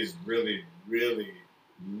 because it is really, really,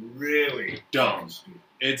 really dumb.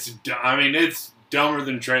 It's dumber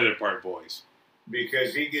than Trailer Park Boys.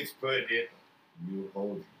 Because he gets put in. You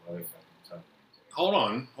hold your motherfucking tongue. Hold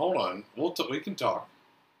on. We can talk.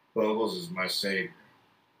 Bubbles is my savior.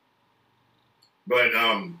 But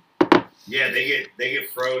yeah, they get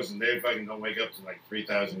frozen. They fucking don't wake up to like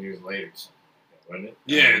 3,000 years later, or something like that, wasn't it?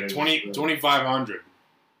 Yeah, 2,500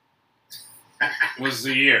 was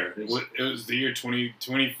the year. It was the year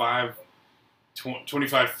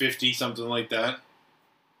 2550, something like that.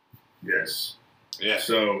 Yes. Yeah.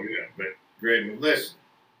 So yeah, but great. Listen,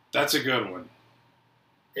 that's a good one.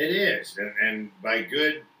 It is, and by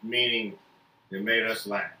good meaning, it made us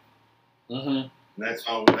laugh. Mm-hmm. That's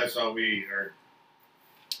all we are.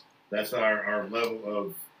 That's our level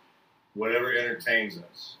of whatever entertains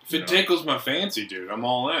us. If it tickles my fancy, dude, I'm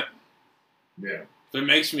all in. Yeah. If it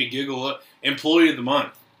makes me giggle, Employee of the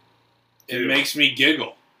Month. It makes me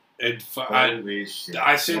giggle. Holy shit.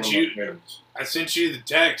 I sent you the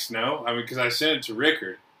text, no? I mean, because I sent it to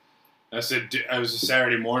Rickard. I said, it was a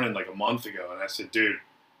Saturday morning like a month ago, and I said, dude,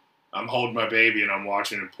 I'm holding my baby and I'm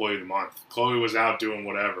watching Employee of the Month. Chloe was out doing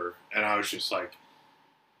whatever, and I was just like,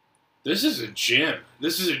 this is a gem.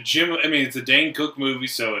 I mean, it's a Dane Cook movie,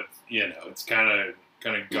 so it's, it's kind of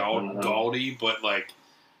gaudy, but like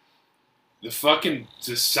the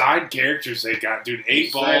side characters they got, dude.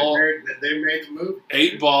 8-Ball. They made the movie.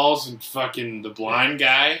 8-Balls and fucking the blind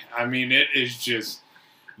guy. I mean, it is just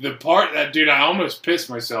the part that, dude, I almost pissed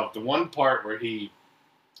myself. The one part where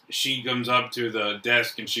she comes up to the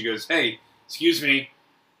desk and she goes, "Hey, excuse me,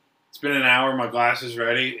 it's been an hour, my glass is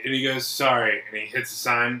ready." And he goes, "Sorry," and he hits the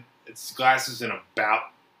sign. It's glasses in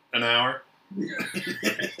about an hour.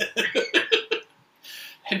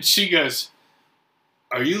 And she goes,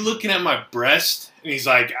 "Are you looking at my breast?" And he's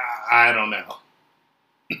like, I don't know.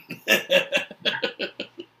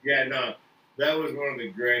 Yeah, no, that was one of the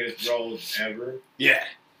greatest roles ever. Yeah.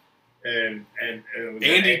 And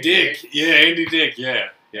Andy Dick. Yeah, Andy Dick, yeah.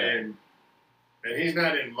 And he's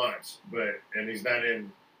not in much, and he's not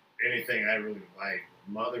in anything I really like.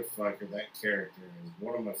 Motherfucker, that character is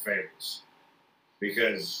one of my favorites.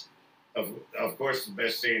 Because, of course, the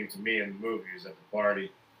best scene to me in the movie is at the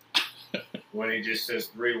party when he just says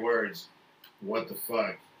 3 words, "What the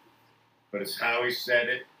fuck?" But it's how he said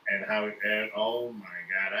it and oh my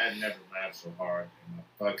God, I had never laughed so hard in my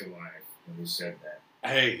fucking life when he said that.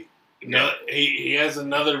 Hey. No, he has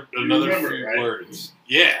another few words.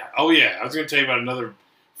 Yeah. Oh, yeah. I was going to tell you about another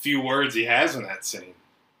few words he has in that scene.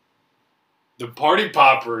 The party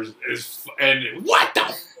poppers and what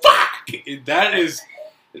the fuck? That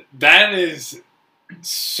is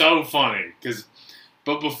so funny.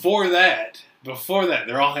 But before that,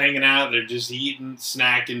 they're all hanging out. They're just eating,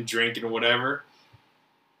 snacking, drinking, or whatever.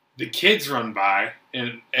 The kids run by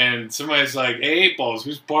and somebody's like, "Hey, 8-Balls,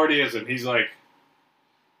 whose party is it?" And he's like,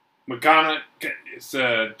 "McConnell, it's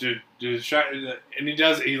and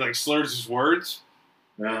he like slurs his words."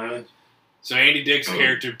 Uh-huh. So Andy Dick's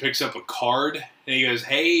character picks up a card and he goes,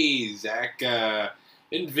 "Hey, Zach,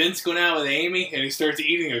 isn't Vince going out with Amy?" And he starts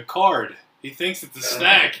eating a card. He thinks it's a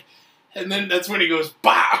snack, and then that's when he goes,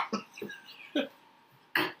 "Bah!"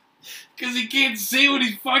 Because he can't see what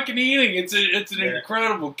he's fucking eating. It's an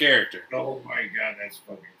incredible character. Oh my God, that's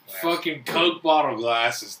fucking. Fucking Coke bottle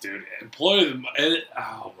glasses, dude. Oh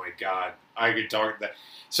my God, I could talk that.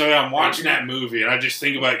 So yeah, I'm watching that movie, and I just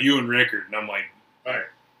think about you and Rickard, and I'm like, all right.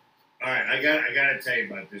 I gotta tell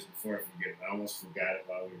you about this before I forget it. I almost forgot it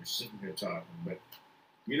while we were sitting here talking. But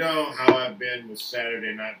you know how I've been with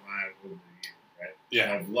Saturday Night Live over the years, right?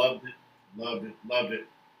 Yeah. I've loved it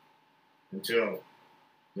until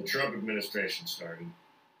the Trump administration started,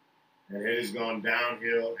 and it has gone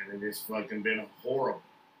downhill, and it has fucking been horrible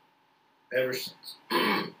ever since.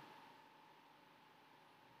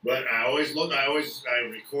 But I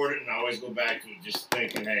record it and I always go back to it just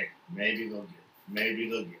thinking, hey, maybe they'll get it. Maybe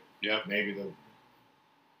they'll get it. Yeah. Maybe they'll get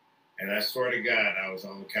it. And I swear to God, I was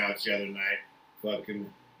on the couch the other night fucking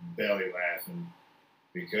belly laughing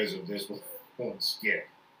because of this one skit.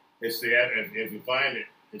 If you find it,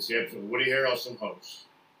 it's the episode Woody Harrelson hosts.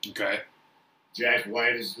 Okay. Jack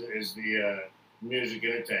White is the music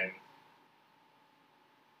entertainment.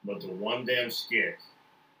 But the one damn skit.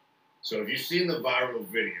 So if you've seen the viral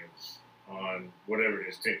videos on whatever it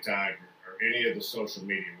is, TikTok or any of the social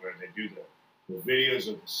media where they do the videos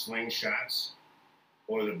of the slingshots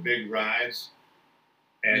or the big rides,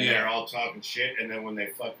 and they're all talking shit, and then when they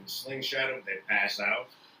fucking slingshot them, they pass out.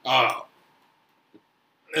 Oh.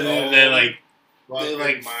 And then they're like,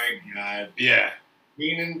 my God. Yeah.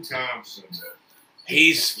 Kenan Thompson.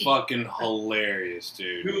 He's fucking hilarious,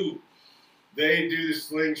 dude. Dude, they do the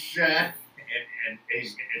slingshot, and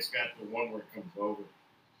it's got the one where it comes over,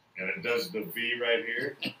 and it does the V right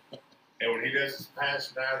here. And when he does his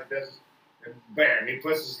pass down, he does it, and bam, he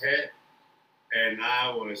puts his head, and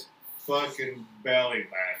I was fucking belly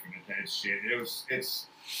laughing at that shit. It's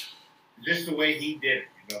just the way he did it,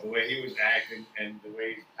 you know, the way he was acting and the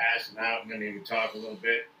way he's passing out, and then he would talk a little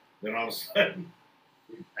bit, then all of a sudden,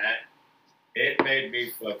 it made me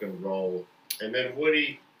fucking roll. And then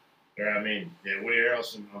Woody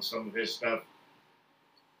Harrelson on some of his stuff,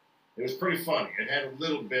 it was pretty funny. It had a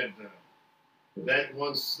little bit, but that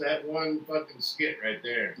one fucking skit right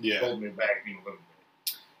there pulled me back in a little bit.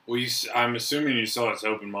 Well, I'm assuming you saw his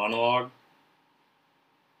open monologue.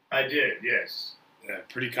 I did, yes. Yeah,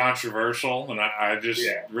 pretty controversial, and I just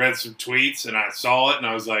read some tweets, and I saw it, and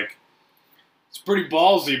I was like, it's pretty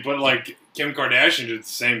ballsy, but like Kim Kardashian did the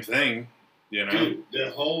same thing, you know? Dude,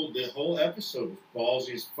 the whole episode was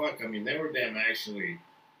ballsy as fuck. I mean, they were damn actually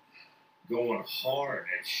going hard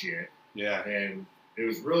at shit. Yeah. And it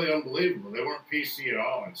was really unbelievable. They weren't PC at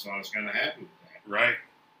all, and so I was kind of happy with that. Right.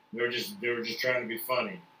 They were just trying to be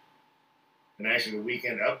funny. And actually, the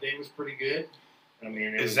Weekend Update was pretty good. I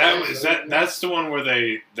mean, that's the one where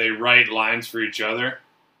they write lines for each other?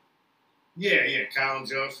 Yeah, Colin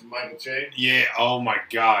Jost and Michael Che. Yeah, oh my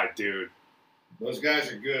god, dude. Those guys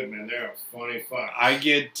are good, man. They're a funny fuck. I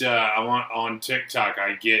get, I'm on TikTok,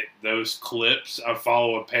 I get those clips. I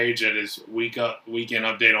follow a page that is Weekend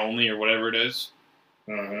Update only or whatever it is.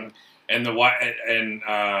 Uh-huh. And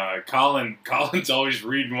Colin's always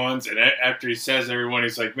reading ones, and after he says everyone,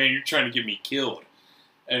 he's like, man, you're trying to get me killed.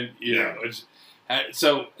 And, you know,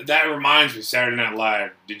 so that reminds me, Saturday Night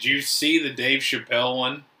Live. Did you see the Dave Chappelle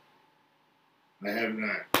one? I have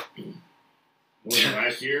not. Was it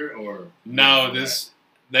last year or? No,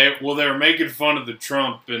 they were making fun of the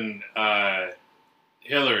Trump and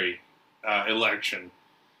Hillary election.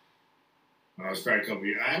 Oh, it was probably a couple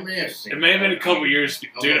years. I may have seen it. It may have been a couple years.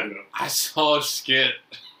 Dude, I saw a skit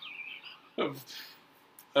of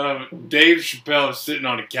Dave Chappelle sitting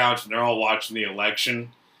on a couch and they're all watching the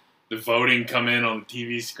election, the voting come in on the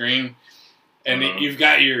TV screen. And you've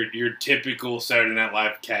got your typical Saturday Night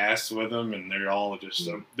Live cast with them, and they're all just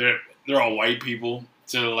they're all white people.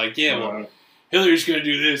 So like, yeah, well, Hillary's gonna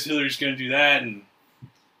do this, Hillary's gonna do that, and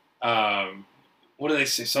what do they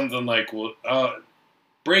say? Something like, well,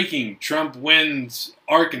 breaking, Trump wins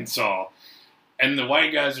Arkansas, and the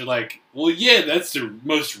white guys are like, well, yeah, that's the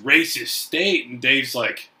most racist state, and Dave's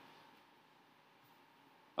like,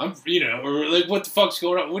 or like, what the fuck's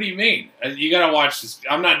going on? What do you mean? You gotta watch this.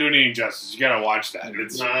 I'm not doing any justice. You gotta watch that.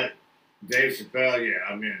 It's not Dave Chappelle. Yeah,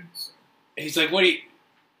 I'm in. So. He's like,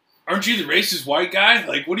 aren't you the racist white guy?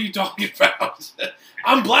 Like, what are you talking about?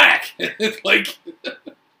 I'm black. Like,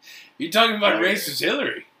 you talking about racist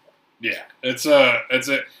Hillary? Yeah,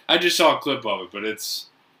 I just saw a clip of it, but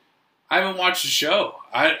I haven't watched the show.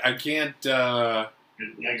 I can't.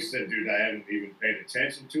 Like I said, dude, I haven't even paid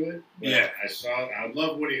attention to it. But yeah. I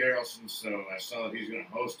love Woody Harrelson, so I saw that he's going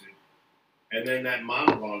to host it. And then that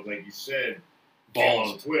monologue, like you said, came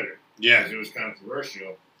on Twitter. Yeah. Because it was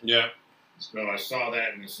controversial. Yeah. So I saw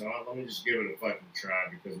that and I said, let me just give it a fucking try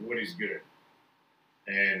because Woody's good.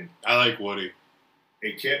 And I like Woody.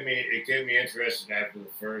 It kept me interested after the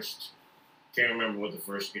first. Can't remember what the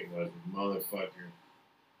first skit was. Motherfucker.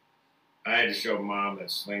 I had to show Mom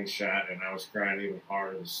that slingshot, and I was crying even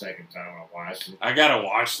harder the second time I watched it. I gotta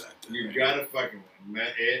watch that. You gotta fucking.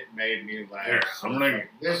 It made me laugh. Here, I'm gonna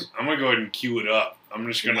go ahead and cue it up. I'm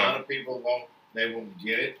just gonna. A lot of people won't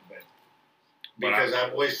get it, but because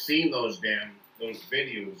I've always seen those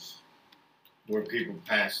videos where people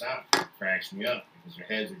pass out. It cracks me up because their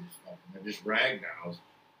heads are they're just ragdolls,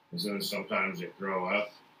 and then sometimes they throw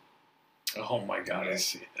up. Oh my god, I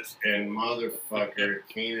see it. And motherfucker,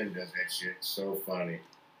 Keenan does that shit so funny.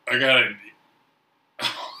 I got it.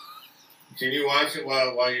 Can you watch it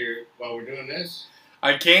while we're doing this?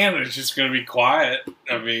 I can. It's just gonna be quiet.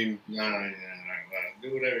 I mean, no.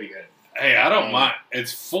 Do whatever you got. Hey, I don't mind.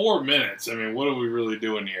 It's 4 minutes. I mean, what are we really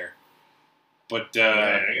doing here? But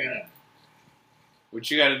what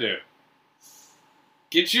you got to do?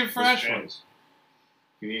 Get you a fresh one.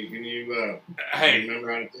 Can you hey,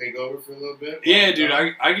 remember how to take over for a little bit? Yeah, dude,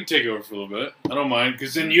 I can take over for a little bit. I don't mind,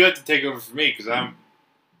 because then you have to take over for me, because I'm...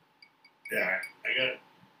 Yeah, I got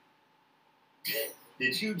it.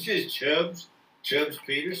 Did you just Chubbs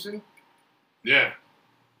Peterson? Yeah.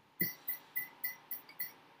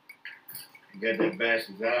 You got that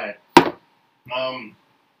bastard's eye. Yeah,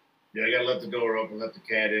 I gotta let the door open, let the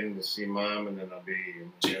cat in to see Mom, and then I'll be...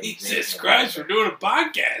 Jesus Christ, we're doing a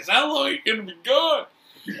podcast. How long are you gonna be gone?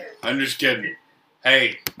 I'm just kidding.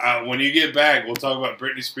 Hey, when you get back, we'll talk about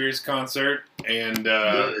Britney Spears concert and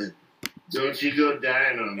Don't you go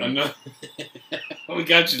dying on me. Another, we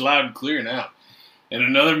got you loud and clear now. And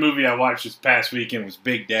another movie I watched this past weekend was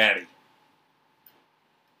Big Daddy.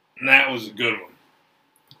 And that was a good one.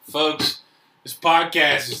 Folks, this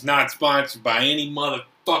podcast is not sponsored by any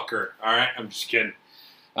motherfucker. Alright? I'm just kidding.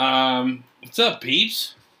 What's up,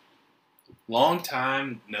 peeps? Long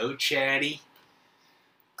time, no chatty.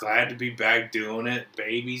 Glad to be back doing it.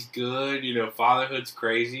 Baby's good. You know, fatherhood's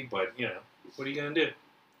crazy, but, you know, what are you going to do?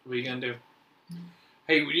 What are you going to do?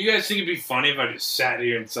 Hey, would you guys think it'd be funny if I just sat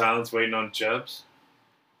here in silence waiting on Chubbs?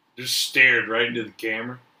 Just stared right into the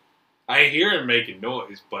camera? I hear him making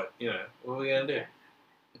noise, but, you know, what are we going to do?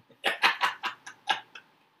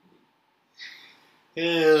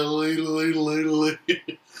 Yeah, little.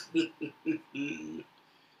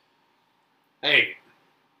 Hey,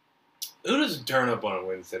 who doesn't turn up on a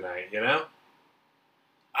Wednesday night, you know?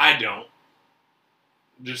 I don't.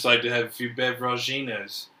 Just like to have a few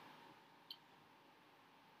beveraginos.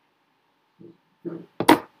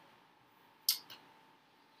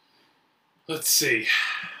 Let's see.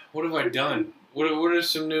 What have I done? What are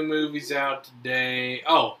some new movies out today?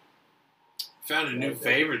 Oh, found a new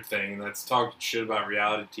favorite thing that's talking shit about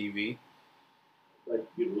reality TV. Like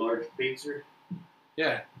your large pizza?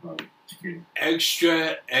 Yeah.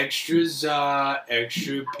 Extra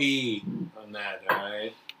P on that,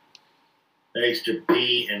 alright? Extra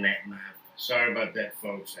P in that mouth. Sorry about that,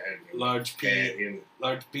 folks. Large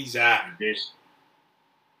pizza.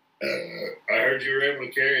 I heard you were able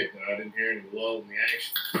to carry it, though. I didn't hear any lull in the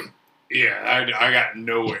action. Yeah, I got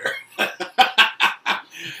nowhere.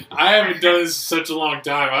 I haven't done this in such a long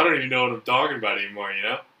time. I don't even know what I'm talking about anymore, you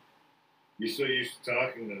know? You're so used to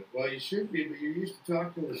talking to... Well, you should be, but you're used to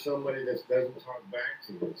talking to somebody that doesn't talk back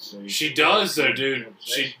to you. So she does, though, dude.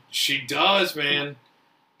 She does, man.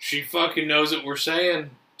 She fucking knows what we're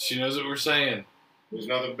saying. She knows what we're saying. There's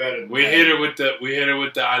nothing better than we hit her with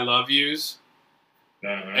the I love yous.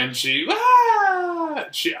 Uh-huh. And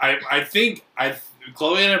I think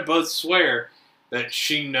Chloe and I both swear that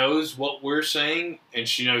she knows what we're saying and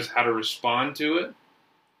she knows how to respond to it,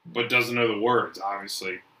 but doesn't know the words,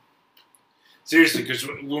 obviously. Seriously, because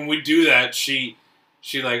when we do that, she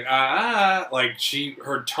like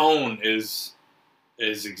her tone is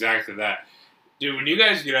exactly that. Dude, when you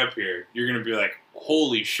guys get up here, you're gonna be like,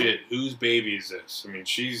 holy shit, whose baby is this? I mean,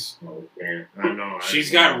 she's... Oh, man. I know. She's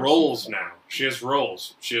got rolls now. She has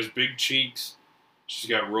rolls. She has big cheeks. She's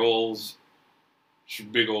got rolls. She's a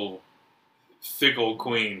big old, thick old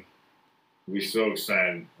queen. We're so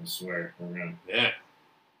excited, I swear. Yeah.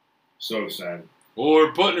 So excited. Well,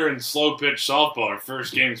 we're putting her in slow pitch softball. Our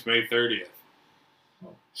first game's May 30th.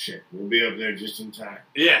 Oh, shit. We'll be up there just in time.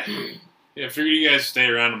 Yeah. Yeah, figure you guys stay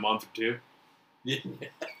around a month or two. Yeah.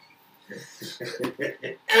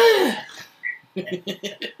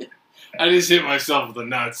 I just hit myself with the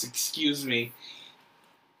nuts. Excuse me.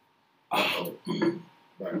 Oh.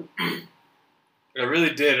 I really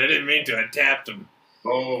did. I didn't mean to. I tapped him.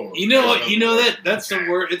 Oh. You know what? You know that's the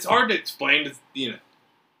word. It's hard to explain to, you know.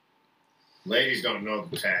 Ladies don't know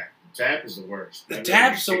the tap. The tap is the worst. The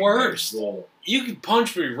tap's the worst. You can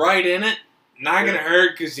punch me right in it. Not going to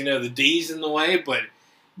hurt because, you know, the D's in the way, but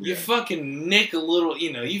you fucking nick a little,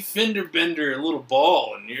 you know, you fender bender a little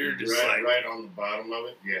ball and you're just right on the bottom of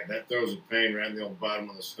it. Yeah, that throws a pain right in the old bottom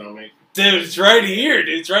of the stomach. Dude, it's right here,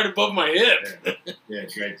 dude. It's right above my hip. Yeah,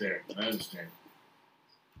 it's right there. I understand.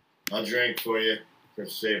 I'll drink for you.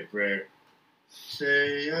 First, say a prayer.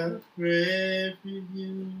 Say a prayer for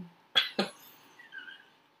you.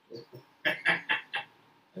 I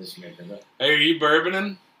just make it up. Hey, are you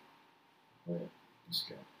bourboning? Oh, yeah. Just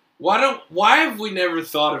go. Why have we never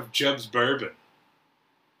thought of Chubb's bourbon?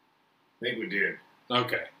 I think we did.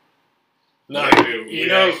 Okay. No,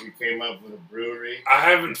 we actually came up with a brewery. I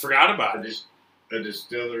haven't forgot about it. A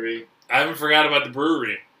distillery. I haven't forgot about the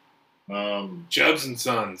brewery. Chubbs and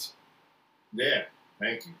Sons. Yeah,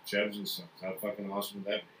 thank you. Chubbs and Sons. How fucking awesome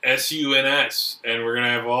would that be? SUNS. And we're going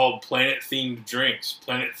to have all planet-themed drinks.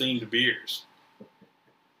 Planet-themed beers.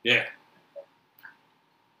 Yeah.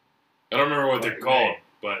 I don't remember what they're called,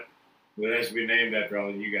 but... It has to be named after all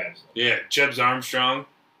of you guys. Yeah, Chubbs Armstrong.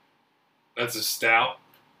 That's a stout.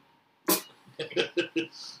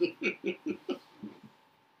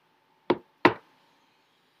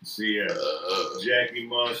 See, Jackie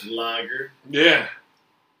Moss Lager. Yeah.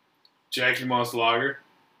 Jackie Moss Lager.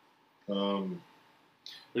 There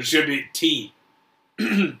should be T.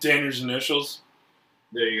 Tanner's initials.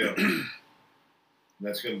 There you go.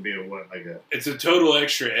 That's going to be It's a total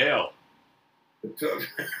extra ale.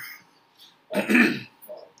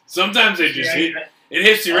 Sometimes they just hit... It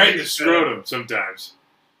hits you right in the scrotum sometimes.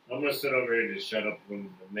 I'm gonna sit over here and just shut up when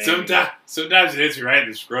the name. Sometimes it hits me right in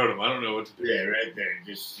the scrotum. I don't know what to do. Yeah, right there.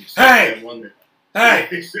 Just Hey! that one that, Hey!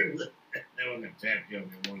 that one that tapped you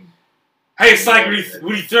on the one. Hey, it's like when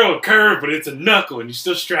you throw a curve, but it's a knuckle, and you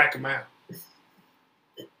still strike them out.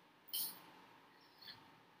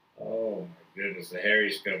 Oh my goodness, the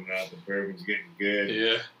Harry's coming out. The bourbon's getting good.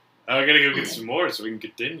 Yeah. I gotta go get some more so we can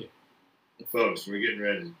continue. Folks, we're getting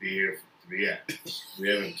ready to be here to be at. We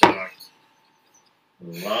haven't talked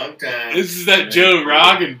in a long time. This is that Joe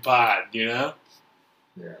Rogan pod, you know?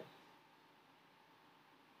 Yeah.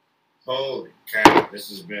 Holy cow! This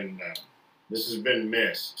has been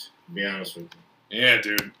missed. To be honest with you. Yeah,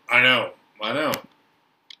 dude. I know.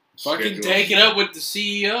 Fucking take it up with the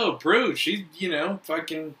CEO, Prue. She's,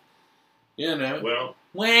 fucking, Well,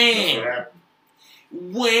 Wang. that's what happened.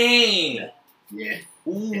 Wang. Yeah.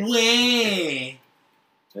 Wang.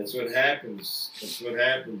 That's what happens.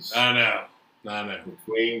 I know. The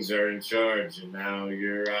queens are in charge, and now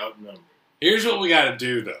you're outnumbered. Here's what we gotta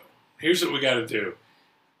do, though.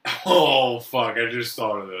 Oh, fuck. I just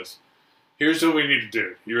thought of this. Here's what we need to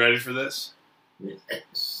do. You ready for this?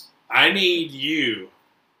 Yes. I need you.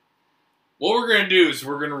 What we're going to do is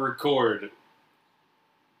we're going to record.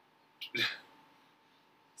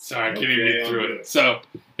 Sorry, I can't even get through it. So,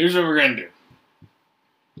 here's what we're going to do.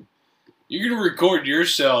 You're going to record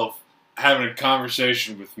yourself having a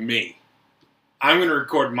conversation with me. I'm going to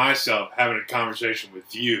record myself having a conversation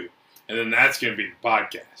with you. And then that's going to be the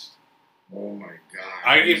podcast. Oh my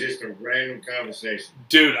god. It's just a random conversation.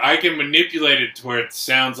 Dude, I can manipulate it to where it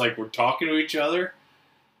sounds like we're talking to each other.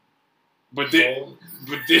 But then...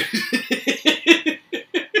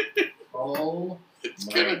 Oh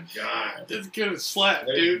my god. It's gonna slap,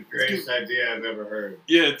 That's dude. the greatest idea I've ever heard.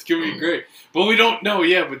 Yeah, it's gonna be great. But we don't know,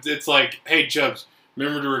 but it's like, hey, Chubbs,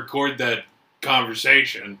 remember to record that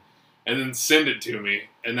conversation and then send it to me.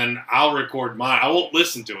 And then I'll record mine. I won't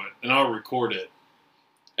listen to it, and I'll record it.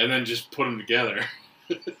 And then just put them together.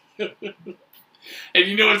 And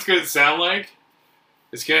you know what it's going to sound like?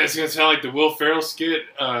 It's going to sound like the Will Ferrell skit.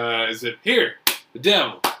 Is it, here, the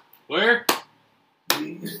devil. Where?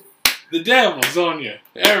 The devil's on you.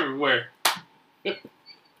 Everywhere. Oh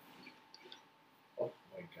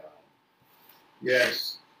my god.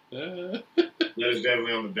 Yes. That is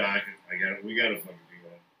definitely on the docket. We got to fucking do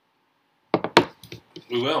that.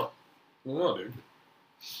 We will, dude.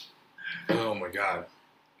 Oh my god.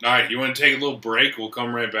 All right, you want to take a little break? We'll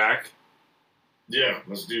come right back. Yeah,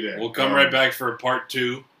 let's do that. We'll come right back for part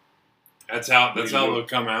 2. That's how it'll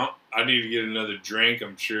come out. I need to get another drink.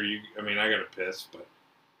 I'm sure I got to piss, but,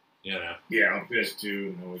 Yeah, I'll piss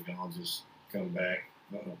too, and then we can all just come back.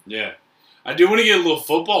 Uh-oh. Yeah. I do want to get a little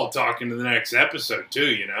football talk into the next episode,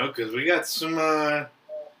 too, because we got some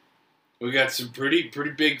pretty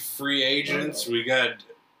big free agents. We got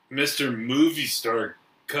Mr. Movie Star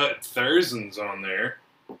Cut Thurston's on there.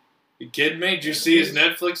 You kidding me? Did you see his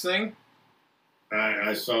Netflix thing?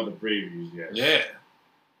 I saw the previews, yes.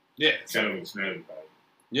 Yeah. Kind of excited about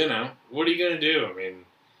it. What are you going to do? I mean,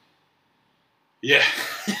 yeah.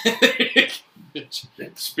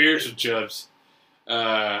 Spiritual Chubbs.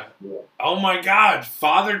 Oh my God.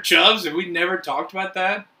 Father Chubbs? Have we never talked about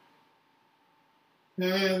that?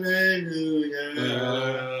 Hallelujah.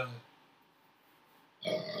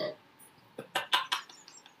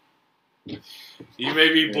 You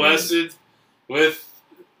may be blessed with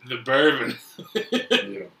the bourbon.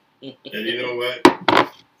 Yeah. And you know what?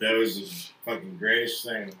 That was the fucking greatest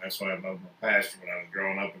thing. That's why I loved my pastor when I was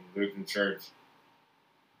growing up in the Lutheran church.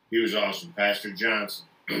 He was awesome. Pastor Johnson.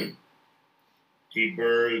 Him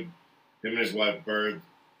and his wife birthed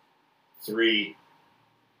 3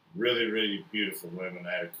 really, really beautiful women.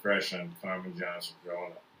 I had a crush on Carmen Johnson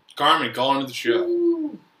growing up. Carmen, call into the show.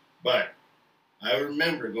 Woo. But I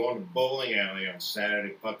remember going to bowling alley on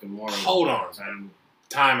Saturday fucking morning. Hold on.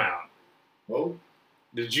 Time out. Oh?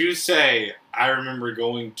 Did you say, I remember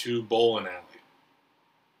going to bowling alley?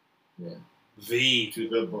 Yeah. To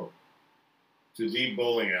the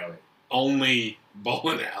bowling alley. Only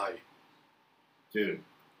bowling alley. Dude.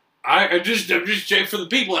 I'm just for the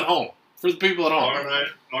people at home. For the people at home.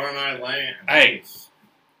 R&I Lane. Hey.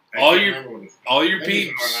 All your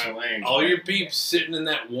peeps sitting in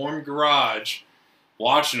that warm garage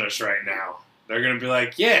watching us right now. They're going to be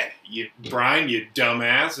like, yeah, Brian, you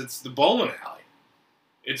dumbass, it's the bowling alley.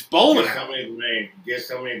 It's bowling alley. Guess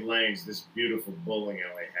how many lanes this beautiful bowling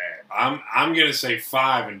alley had. I'm going to say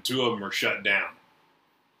 5, and 2 of them are shut down.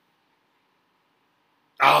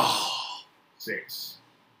 Oh. 6.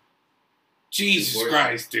 Jesus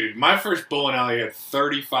Christ, dude. My first bowling alley had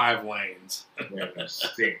 35 lanes. Yeah,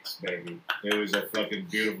 6, baby. It was a fucking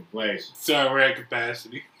beautiful place. Sorry, we're at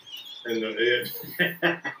capacity. And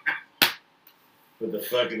but the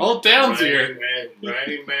fucking Old Town's here.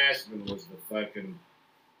 Ronnie Massman was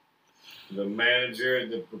the manager,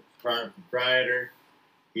 the proprietor.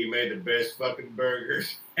 He made the best fucking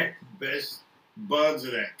burgers, best buns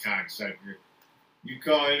of that cocksucker. You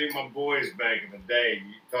call any of my boys back in the day,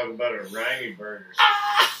 you talk about a Ronnie burger.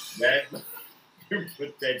 That you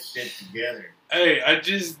put that shit together. Hey, I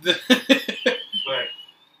just. But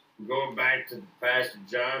going back to Pastor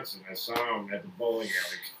Johnson, I saw him at the bowling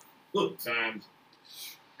alley a couple times.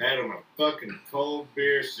 Had him a fucking cold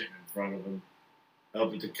beer sitting in front of him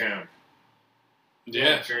up at the counter.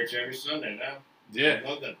 Yeah. Go to church every Sunday now. Yeah. I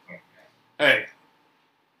love that fucking guy. Hey,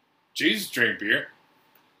 Jesus drank beer.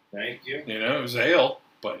 Thank you. You know, it was ale,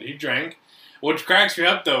 but he drank. What cracks me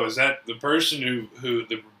up, though, is that the person who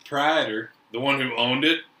the proprietor, the one who owned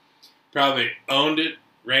it, probably owned it,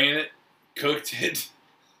 ran it, cooked it,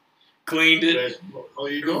 cleaned it,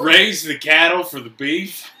 raised the cattle for the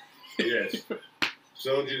beef. Yes.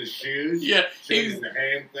 Sold you the shoes. Yeah. He the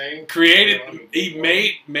hand thing.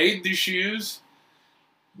 Made the shoes.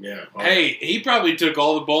 Yeah. Hey, he probably took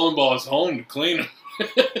all the bowling balls home to clean them.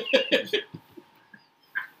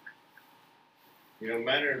 You know,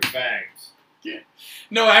 matter of fact. Yeah.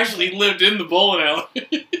 No, actually, he lived in the bowling alley.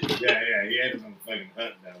 yeah. He had his own fucking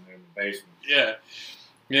hut down there in the basement. Yeah.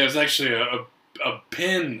 Yeah, it was actually a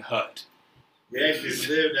pin hut. He actually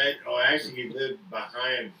he lived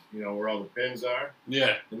behind, you know, where all the pins are.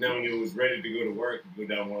 Yeah. And then when he was ready to go to work, he'd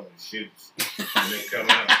go down one of those chutes. And they come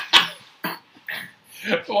out.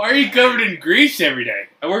 Why are you covered in grease every day?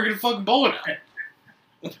 I work at a fucking bowling alley.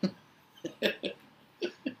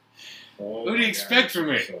 What do you expect from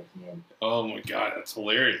me? Oh my god, that's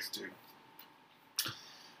hilarious, dude.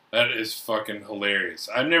 That is fucking hilarious.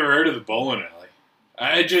 I've never heard of the bowling alley.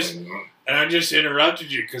 I just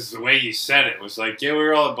interrupted you because the way you said it was like, yeah, we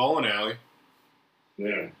were all at bowling alley.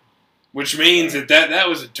 Yeah. Which means that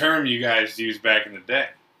was a term you guys used back in the day.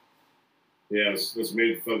 Yeah, let's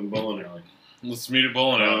meet at the fucking bowling alley. Let's meet at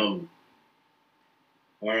bowling alley.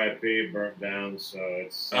 R.I.P. burnt down, so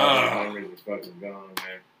it's memories are fucking gone,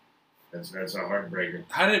 man. That's a heartbreaker.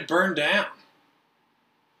 How did it burn down?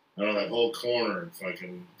 I know that whole corner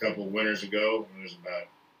fucking a couple of winters ago, when it was about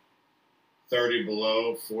 30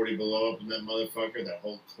 below, 40 below up in that motherfucker, that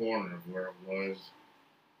whole corner of where it was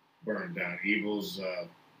burned down. Evil's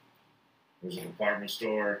was an apartment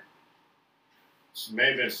store. So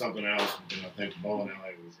maybe it's something else, but I think the bowling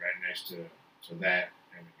alley was right next to that,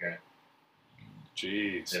 and it got.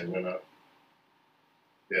 Jeez. It went up.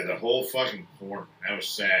 Yeah, the whole fucking corner. That was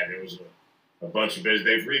sad. It was a bunch of business.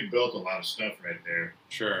 They've rebuilt a lot of stuff right there.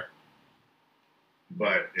 Sure.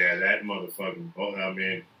 But yeah, that motherfucking. I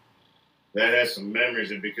mean, that has some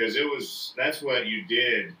memories, and because that's what you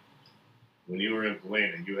did when you were in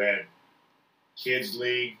Polina. You had kids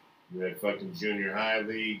league, you had fucking junior high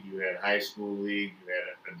league, you had high school league, you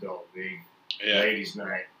had adult league, ladies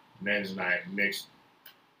night, men's night, mixed.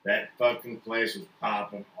 That fucking place was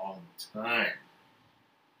popping all the time.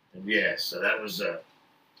 And yeah, so that was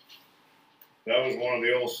one of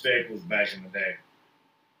the old staples back in the day.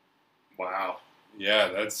 Wow. Yeah,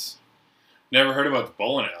 that's never heard about the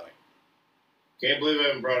bowling alley. Can't believe I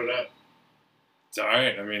haven't brought it up. It's all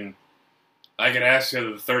right. I mean, I could ask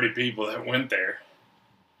you the 30 people that went there.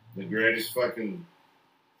 The greatest fucking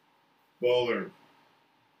bowler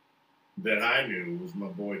that I knew was my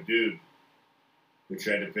boy Dude, who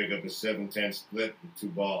tried to pick up a 7-10 split with 2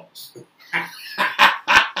 balls.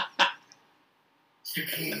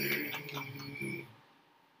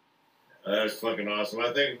 That was fucking awesome.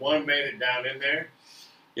 I think one made it down in there.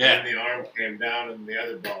 Yeah. And the arm came down and the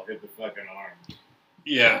other ball hit the fucking arm.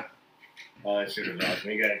 Yeah. Oh, that shit was awesome.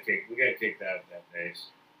 We got kicked out of that place.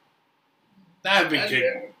 I've been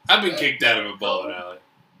kicked out of a bowling alley.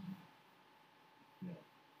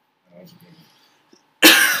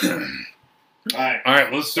 All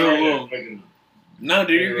right, let's do a little. No,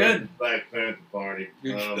 dude, you're good. Black Panther party.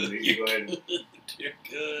 You go ahead. You're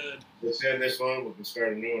good. Let's end this one. We can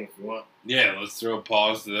start a new one if you want. Yeah, let's throw a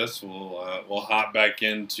pause to this. We'll hop back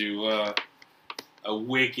into a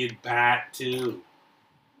Wicked Pat 2.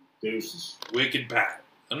 Deuces. Wicked Pat.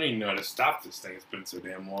 I don't even know how to stop this thing. It's been so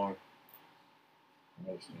damn long.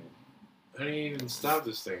 I didn't even stop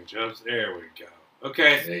this thing, Chubbs. There we go.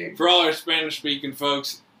 Okay, for all our Spanish-speaking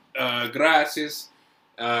folks, gracias.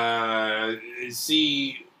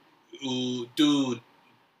 See you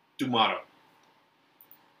tomorrow.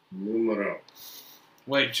 Numero.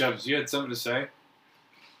 Wait, Chubbs, you had something to say?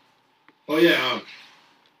 Oh, yeah.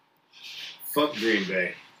 Fuck Green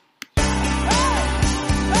Bay. Wake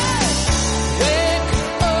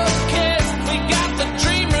up, kids, we got the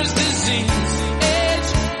dreamers' disease.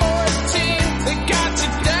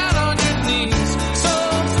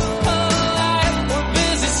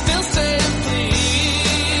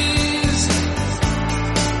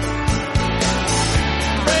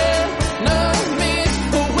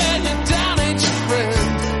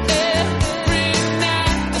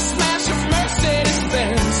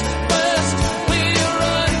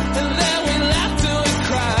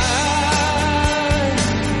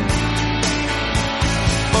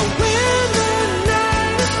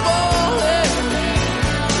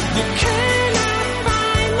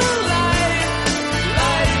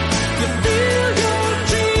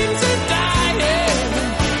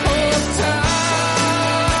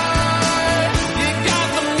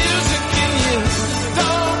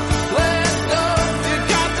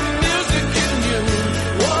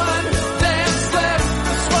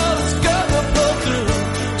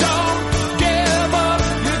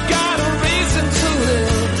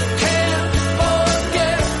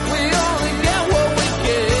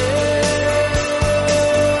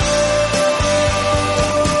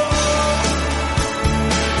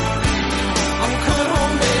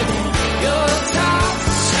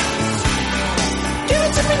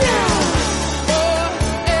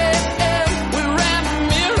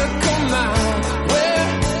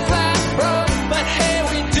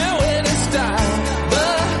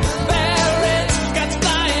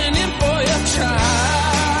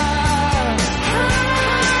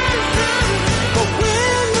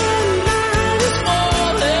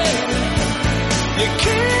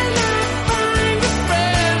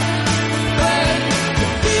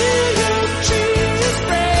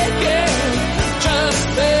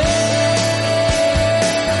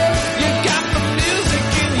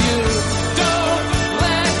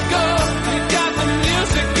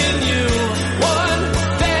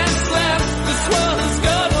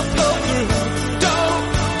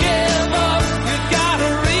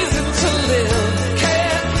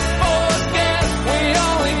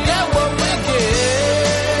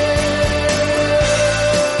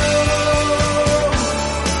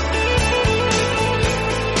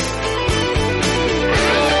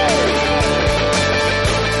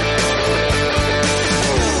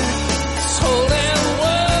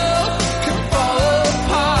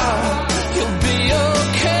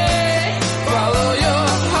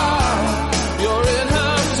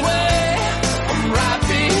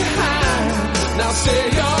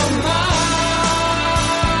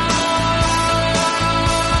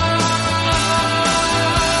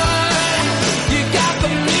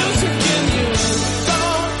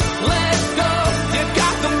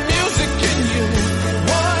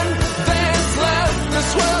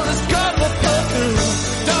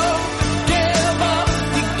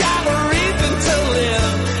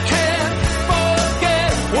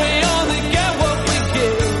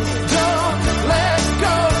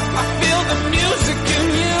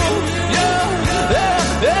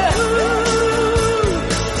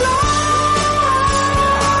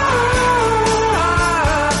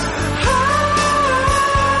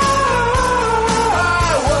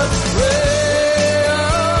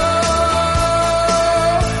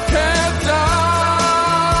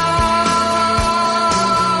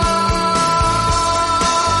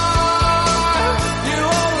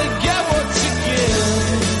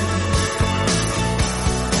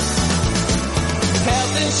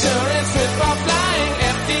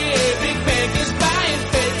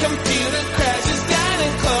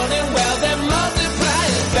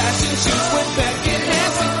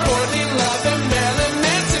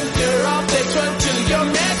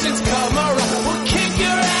 Come